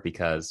over,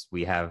 because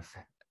we have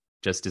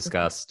just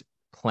discussed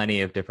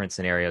plenty of different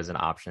scenarios and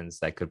options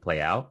that could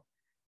play out.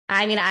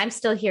 I'm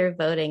still here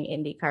voting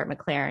IndyCar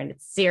McLaren.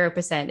 It's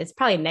 0%. It's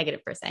probably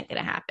 -% going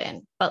to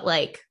happen, but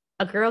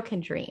a girl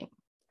can dream.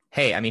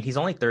 Hey, he's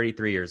only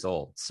 33 years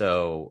old.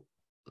 So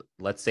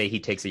let's say he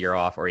takes a year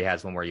off, or he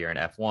has one more year in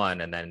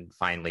F1 and then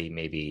finally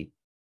maybe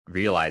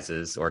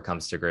realizes or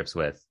comes to grips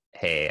with,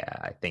 hey,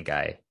 I think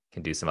I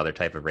can do some other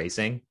type of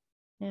racing.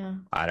 Yeah.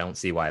 I don't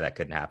see why that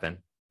couldn't happen,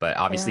 but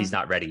obviously he's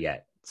not ready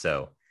yet.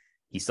 So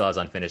he still has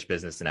unfinished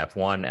business in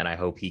F1, and I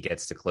hope he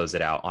gets to close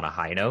it out on a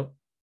high note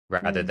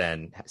rather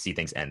than see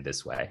things end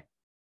this way.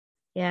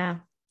 Yeah.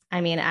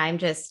 I'm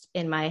just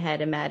in my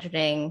head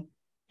imagining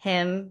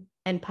him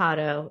and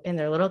Pato in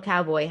their little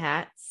cowboy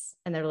hats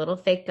and their little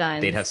fake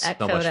guns. They'd have so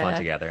much fun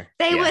together.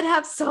 They would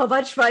have so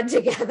much fun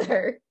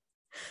together.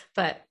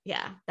 But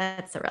yeah,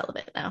 that's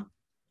irrelevant now.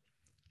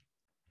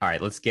 All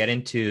right, let's get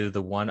into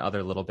the one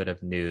other little bit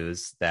of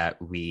news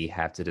that we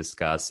have to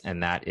discuss,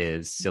 and that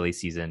is silly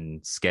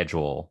season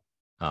schedule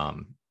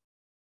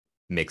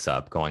mix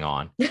up going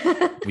on.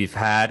 We've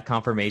had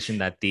confirmation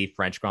that the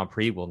French Grand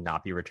Prix will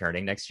not be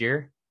returning next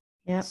year.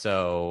 Yeah.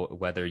 So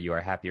whether you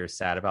are happy or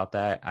sad about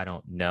that, I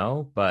don't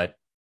know, but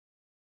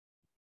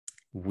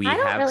I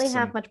don't really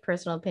have much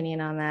personal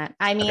opinion on that.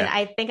 I mean, Okay.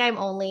 I think I'm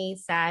only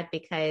sad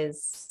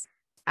because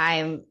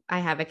I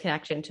have a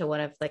connection to one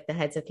of like the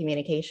heads of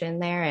communication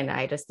there, and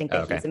I just think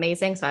that Okay. he's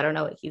amazing. So I don't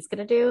know what he's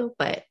gonna do,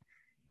 but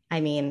I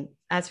mean,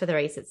 as for the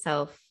race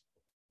itself,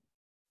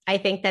 I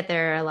think that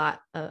there are a lot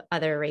of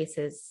other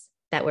races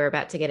that we're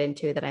about to get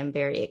into that I'm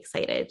very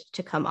excited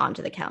to come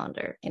onto the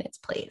calendar in its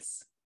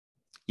place.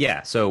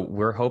 Yeah, so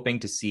we're hoping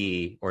to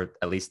see, or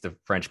at least the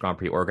French Grand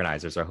Prix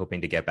organizers are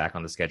hoping to get back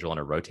on the schedule on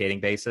a rotating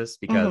basis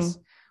because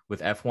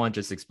with F1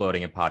 just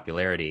exploding in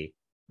popularity,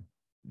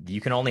 you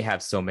can only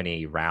have so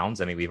many rounds.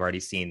 I mean, we've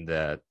already seen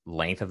the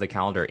length of the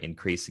calendar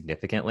increase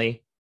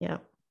significantly. Yeah.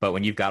 But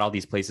when you've got all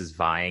these places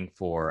vying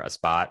for a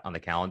spot on the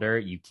calendar,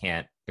 you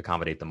can't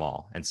accommodate them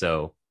all. And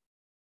so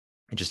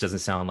it just doesn't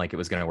sound like it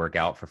was going to work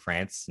out for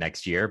France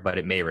next year, but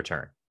it may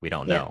return. We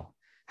don't know.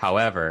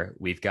 However,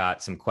 we've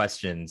got some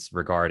questions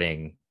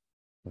regarding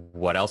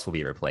what else will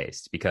be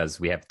replaced because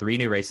we have 3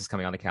 new races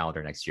coming on the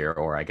calendar next year,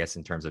 or I guess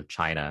in terms of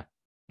China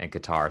and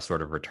Qatar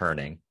sort of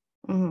returning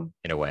in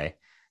a way,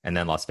 and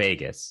then Las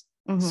Vegas.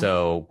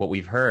 So what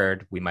we've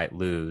heard we might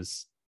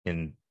lose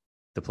in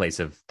the place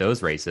of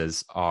those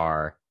races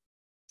are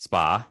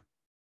Spa,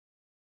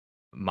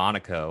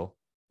 Monaco,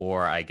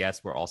 or I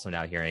guess we're also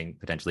now hearing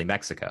potentially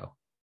Mexico.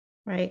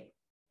 Right.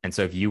 And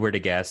so if you were to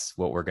guess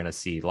what we're going to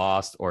see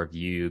lost, or if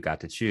you got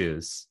to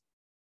choose,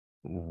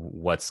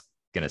 what's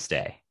going to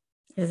stay?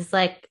 Is this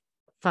like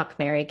fuck,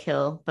 marry,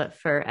 kill, but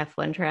for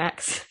F1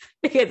 tracks?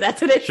 Because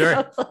that's what it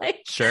sounds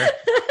like. Sure.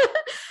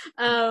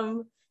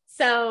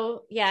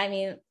 So yeah, I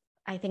mean,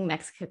 I think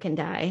Mexico can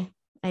die.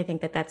 I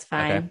think that that's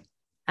fine.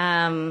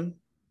 Okay.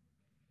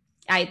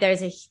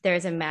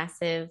 There's a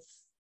massive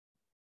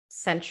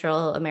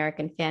Central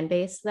American fan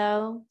base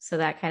though, so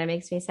that kind of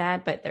makes me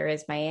sad. But there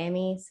is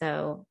Miami,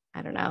 so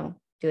I don't know.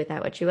 Do with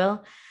that what you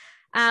will.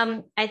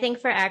 I think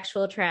for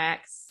actual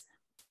tracks,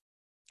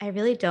 I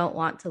really don't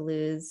want to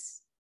lose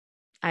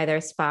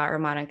either Spa or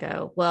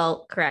Monaco.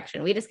 Well,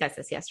 correction, we discussed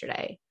this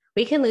yesterday.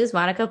 We can lose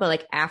Monaco, but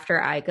like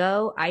after I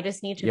go, I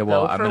just need to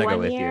go I'm for gonna 1 go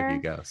with year. you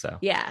if you go. So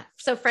yeah.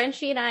 So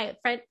Frenchy and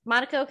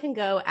Monaco can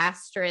go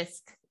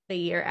asterisk the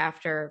year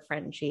after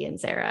Frenchy and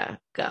Sarah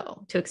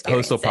go to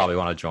experience. Host will probably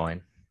want to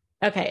join.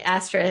 Okay,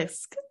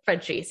 asterisk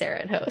Frenchy, Sarah,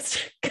 and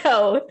Host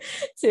go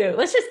to.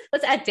 Let's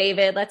add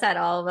David. Let's add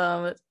all of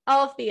them.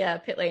 All of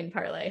the pit lane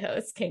parlay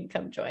hosts can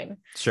come join.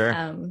 Sure.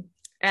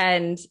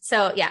 And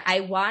so yeah,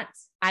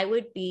 I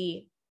would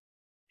be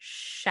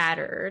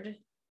shattered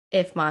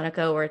if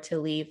Monaco were to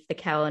leave the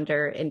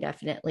calendar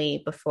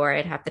indefinitely before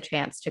I'd have the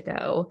chance to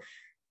go.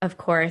 Of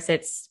course,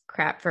 it's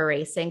crap for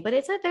racing, but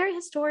it's a very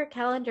historic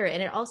calendar,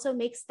 and it also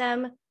makes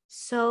them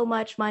so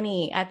much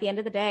money. At the end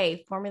of the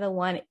day, Formula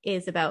One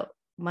is about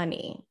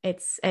money.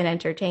 It's an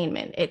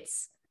entertainment.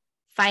 It's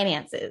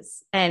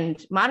finances.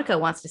 And Monaco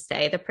wants to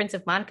stay. The Prince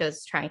of Monaco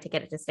is trying to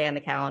get it to stay on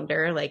the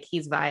calendar. Like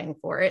he's vying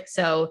for it.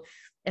 So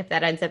if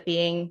that ends up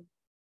being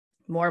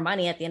more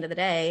money at the end of the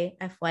day,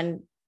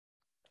 F1,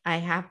 I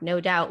have no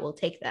doubt will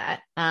take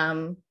that.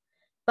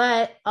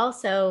 But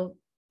also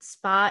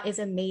Spa is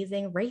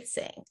amazing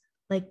racing.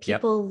 Like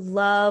people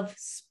love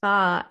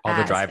Spa all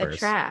as the drivers. A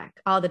track.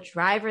 All the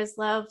drivers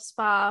love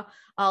Spa.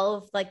 All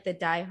of like the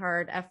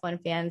diehard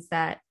F1 fans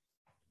that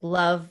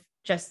love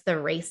just the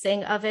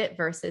racing of it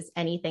versus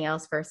anything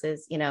else,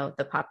 versus, you know,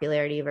 the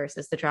popularity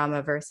versus the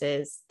drama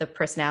versus the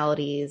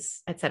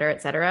personalities, et cetera,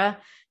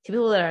 to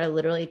people that are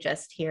literally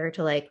just here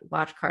to like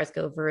watch cars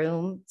go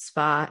vroom.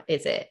 Spa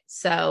is it.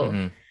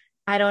 So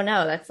I don't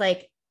know. That's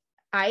like,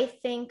 I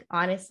think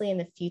honestly in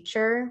the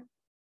future,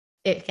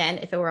 again,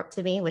 if it were up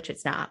to me, which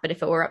it's not, but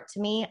if it were up to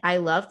me, I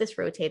love this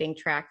rotating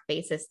track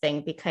basis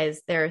thing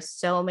because there are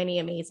so many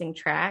amazing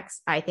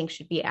tracks I think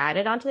should be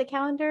added onto the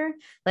calendar.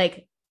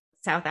 Like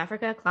South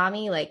Africa,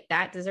 Klami, like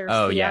that deserves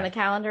to be on the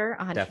calendar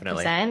 100%.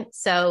 Definitely.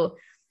 So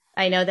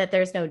I know that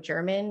there's no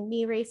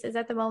Germany races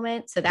at the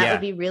moment. So that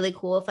would be really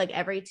cool if like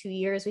every 2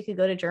 years we could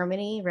go to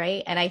Germany,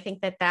 right? And I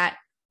think that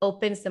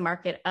opens the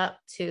market up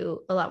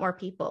to a lot more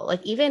people.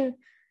 Like even,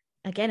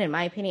 again, in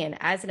my opinion,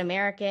 as an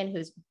American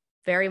who's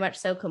very much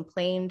so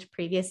complained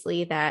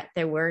previously that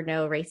there were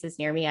no races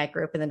near me. I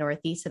grew up in the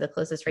Northeast, so the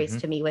closest race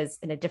to me was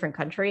in a different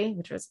country,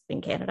 which was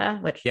in Canada,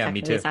 which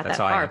me too. Is not that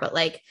far, but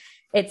like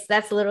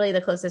that's literally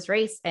the closest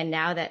race. And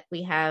now that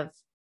we have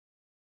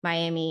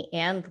Miami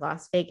and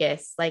Las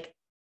Vegas, like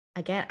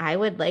again, I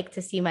would like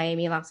to see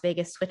Miami and Las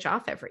Vegas switch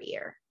off every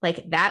year.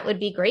 Like that would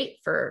be great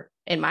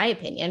in my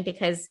opinion,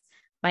 because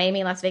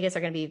Miami and Las Vegas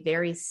are going to be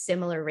very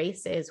similar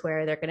races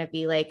where they're going to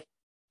be like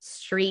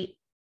street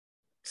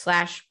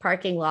 /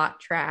 parking lot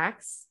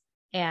tracks,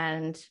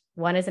 and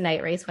one is a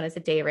night race, one is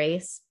a day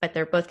race, but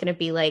they're both going to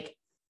be like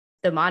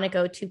the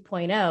Monaco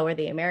 2.0 or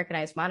the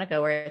Americanized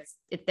Monaco, where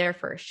it's there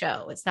for a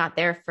show. It's not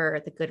there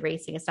for the good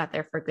racing. It's not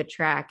there for a good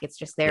track. It's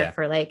just there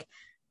for like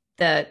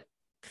the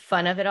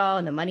fun of it all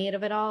and the money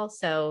of it all.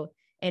 So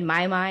in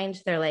my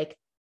mind, they're like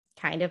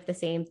kind of the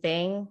same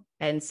thing.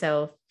 And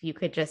so if you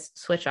could just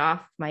switch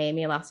off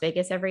Miami and Las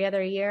Vegas every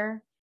other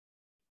year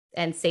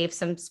and save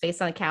some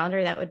space on the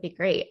calendar, that would be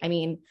great. I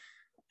mean,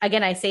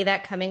 again, I say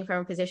that coming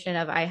from a position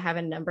of I have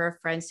a number of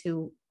friends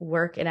who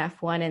work in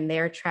F1 and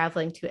they're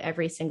traveling to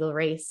every single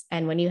race.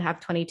 And when you have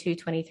 22,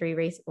 23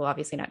 races, well,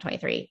 obviously not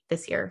 23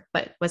 this year,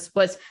 but was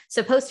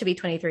supposed to be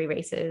 23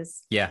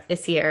 races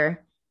this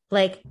year.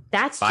 Like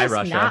that's by just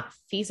Russia. Not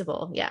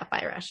feasible. Yeah,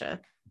 by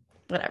Russia.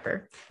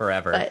 Whatever.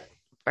 Forever. But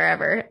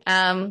forever.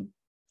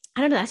 I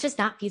don't know. That's just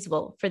not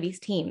feasible for these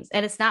teams.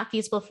 And it's not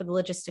feasible for the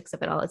logistics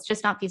of it all. It's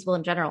just not feasible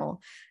in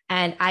general.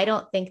 And I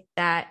don't think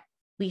that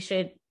we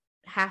should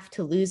have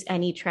to lose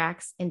any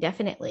tracks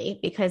indefinitely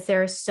because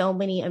there are so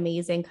many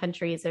amazing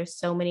countries. There's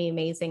so many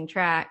amazing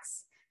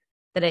tracks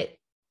that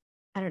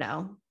I don't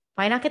know.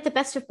 Why not get the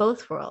best of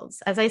both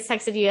worlds? As I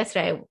texted you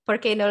yesterday, ¿por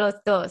qué no los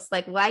dos?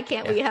 Like, why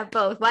can't we have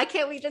both? Why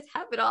can't we just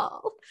have it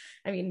all?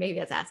 I mean, maybe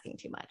that's asking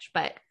too much,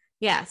 but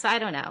yeah. So I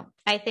don't know.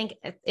 I think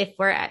if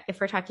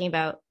we're talking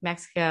about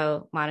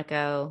Mexico,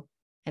 Monaco,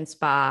 and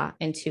Spa,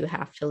 and 2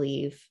 have to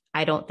leave,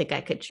 I don't think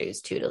I could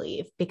choose 2 to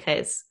leave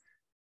because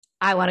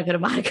I want to go to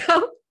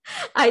Monaco.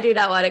 I do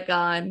not want it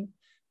gone.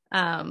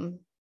 And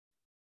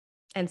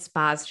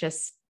Spa's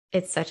just,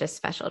 it's such a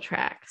special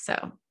track.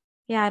 So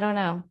yeah, I don't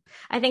know.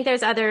 I think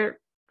there's other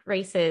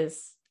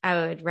races I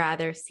would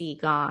rather see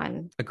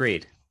gone.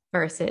 Agreed.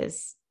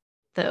 Versus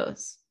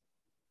those.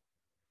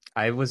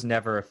 I was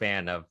never a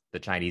fan of the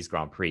Chinese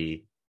Grand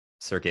Prix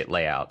circuit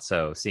layout.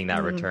 So seeing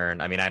that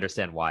return, I mean, I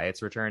understand why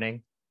it's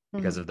returning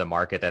because of the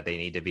market that they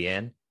need to be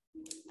in.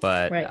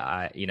 But,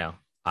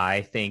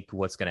 I think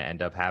what's going to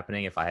end up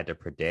happening, if I had to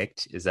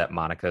predict, is that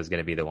Monaco is going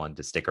to be the one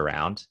to stick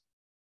around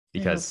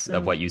because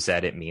of what you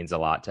said. It means a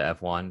lot to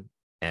F1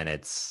 and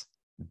it's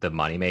the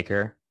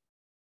moneymaker.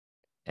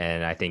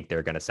 And I think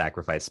they're going to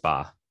sacrifice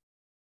Spa.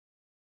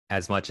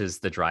 As much as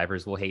the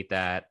drivers will hate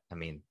that, I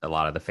mean, a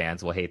lot of the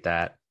fans will hate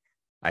that.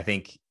 I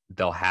think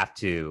they'll have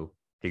to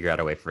figure out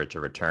a way for it to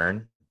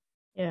return.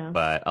 Yeah.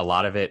 But a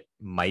lot of it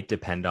might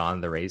depend on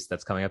the race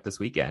that's coming up this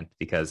weekend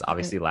because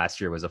obviously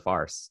last year was a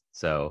farce.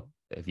 So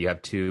if you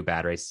have 2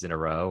 bad races in a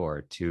row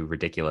or 2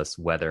 ridiculous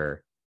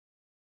weather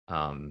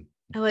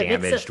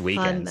damaged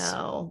weekends. Fun,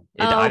 though.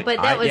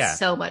 That was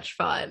so much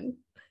fun.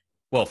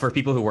 Well, for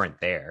people who weren't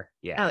there.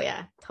 Yeah. Oh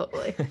yeah,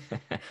 totally.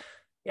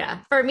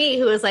 Yeah. For me,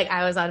 who was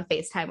I was on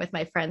FaceTime with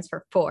my friends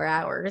for 4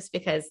 hours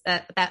because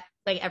that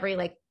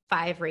every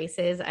 5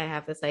 races, I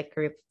have this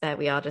group that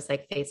we all just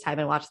FaceTime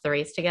and watch the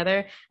race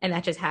together. And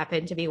that just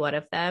happened to be one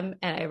of them.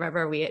 And I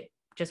remember we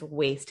just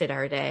wasted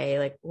our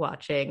day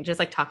watching,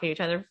 just talking to each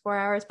other for 4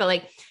 hours.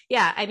 But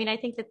yeah, I mean, I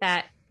think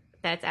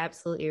that's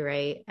absolutely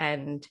right.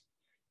 And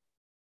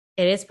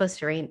it is supposed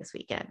to rain this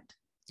weekend.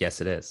 Yes,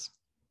 it is.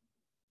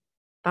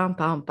 Bum,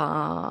 bum,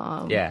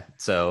 bum. Yeah.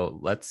 So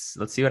let's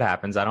see what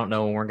happens. I don't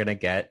know when we're going to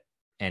get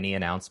any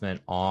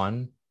announcement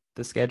on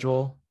the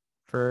schedule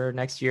for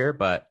next year,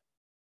 but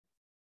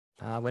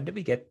when did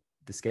we get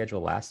the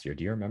schedule last year?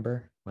 Do you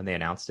remember when they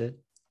announced it?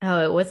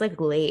 Oh, it was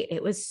late.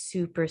 It was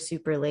super,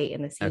 super late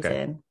in the season.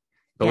 Okay.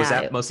 But was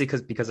that mostly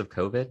because of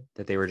COVID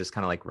that they were just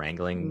kind of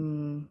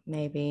wrangling?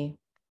 Maybe.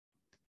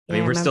 I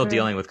mean, we're still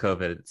dealing with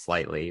COVID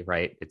slightly,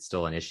 right? It's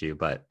still an issue,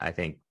 but I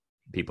think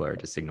people are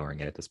just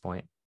ignoring it at this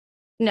point.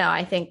 No,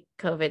 I think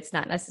COVID's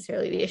not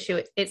necessarily the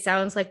issue. It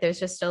sounds like there's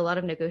just still a lot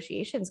of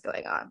negotiations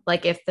going on.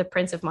 If the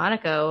Prince of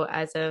Monaco,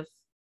 as of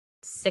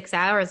 6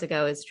 hours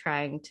ago, is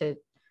trying to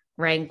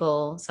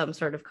wrangle some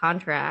sort of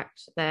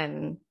contract,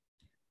 then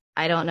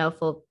I don't know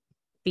if we'll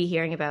be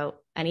hearing about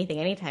anything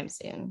anytime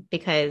soon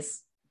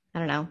because I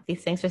don't know,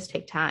 these things just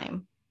take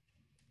time.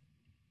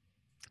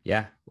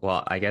 Yeah.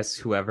 Well, I guess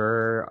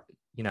whoever,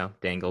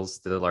 dangles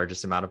the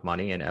largest amount of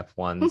money in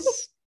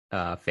F1's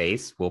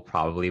face will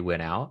probably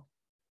win out.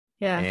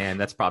 Yeah. And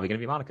that's probably going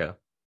to be Monaco.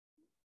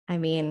 I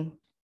mean,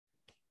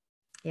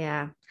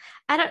 yeah.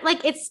 I don't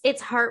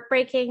it's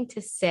heartbreaking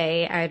to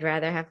say I'd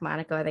rather have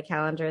Monaco on the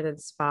calendar than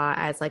Spa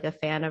as a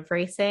fan of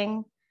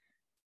racing.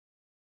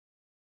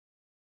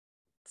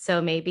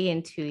 So maybe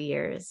in 2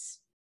 years,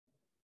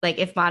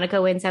 if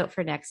Monaco wins out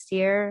for next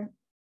year,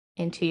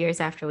 in 2 years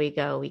after we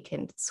go, we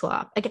can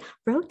swap,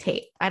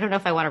 rotate. I don't know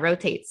if I want to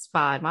rotate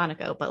Spa and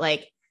Monaco, but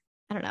I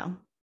don't know.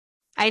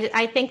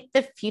 I think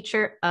the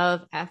future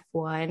of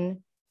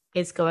F1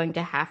 is going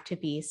to have to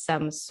be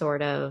some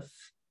sort of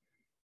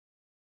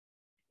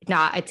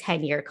not a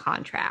 10-year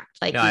contract.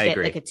 You get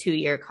a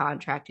 2-year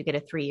contract, you get a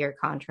 3-year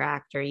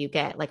contract, or you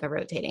get a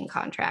rotating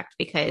contract,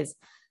 because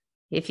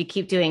if you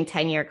keep doing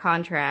 10-year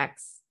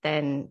contracts,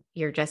 then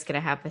you're just going to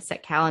have a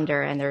set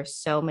calendar. And there's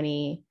so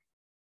many,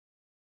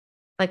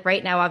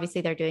 right now, obviously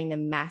they're doing the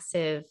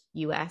massive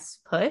US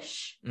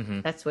push.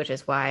 Which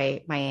is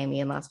why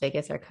Miami and Las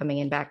Vegas are coming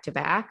in back to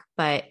back.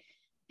 But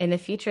in the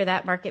future,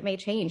 that market may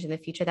change. In the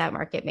future, that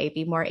market may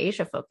be more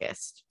Asia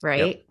focused,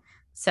 right? Yep.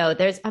 So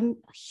there's a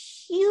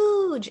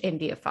huge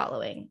India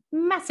following,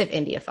 massive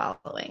India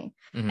following.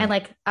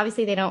 And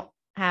obviously they don't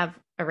have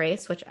a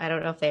race, which I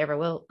don't know if they ever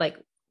will.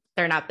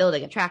 They're not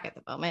building a track at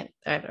the moment,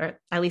 or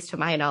at least to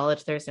my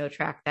knowledge, there's no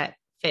track that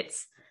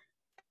fits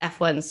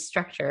F1's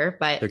structure,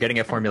 but they're getting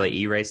a Formula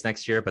E race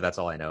next year, but that's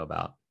all I know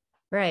about.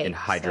 Right. In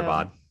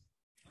Hyderabad.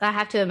 So I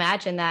have to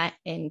imagine that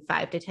in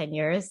 5 to 10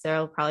 years,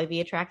 there'll probably be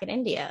a track in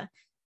India.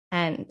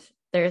 And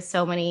there's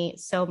so many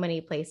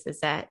places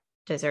that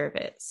deserve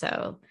it.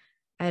 So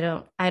I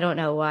don't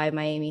know why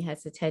Miami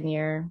has a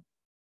 10-year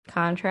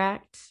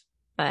contract,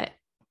 but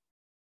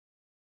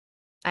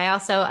I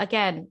also,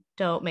 again,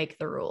 don't make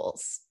the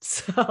rules.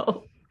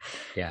 So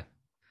yeah,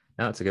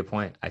 no, it's a good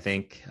point. I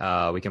think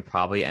we can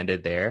probably end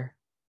it there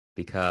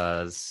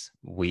because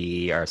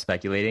we are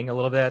speculating a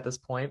little bit at this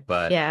point,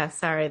 but yeah,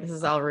 sorry, this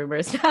is all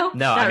rumors now.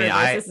 No, I mean,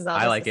 I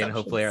like it. Assumptions.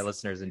 Hopefully our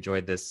listeners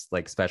enjoyed this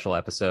like special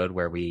episode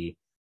where we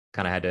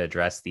kind of had to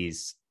address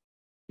these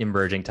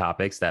emerging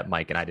topics that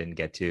Mike and I didn't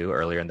get to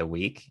earlier in the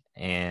week.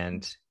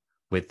 And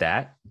with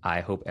that,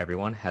 I hope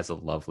everyone has a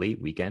lovely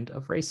weekend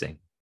of racing.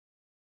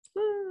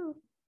 Woo.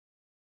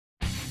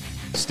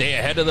 Stay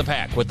ahead of the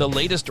pack with the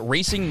latest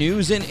racing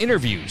news and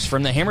interviews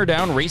from the Hammer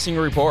Down Racing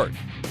Report,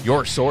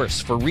 your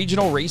source for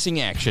regional racing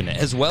action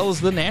as well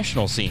as the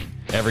national scene.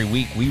 Every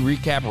week, we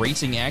recap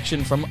racing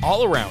action from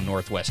all around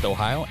Northwest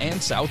Ohio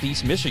and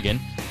Southeast Michigan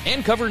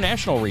and cover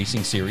national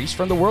racing series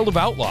from the World of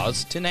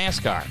Outlaws to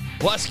NASCAR.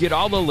 Plus, get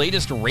all the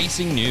latest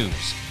racing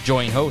news.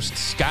 Join hosts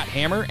Scott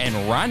Hammer and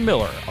Ron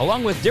Miller,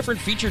 along with different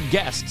featured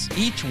guests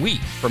each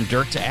week. From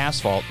dirt to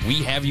asphalt,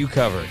 we have you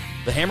covered.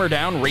 The Hammer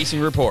Down Racing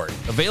Report,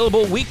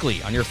 available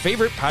weekly on your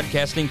favorite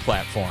podcasting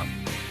platform.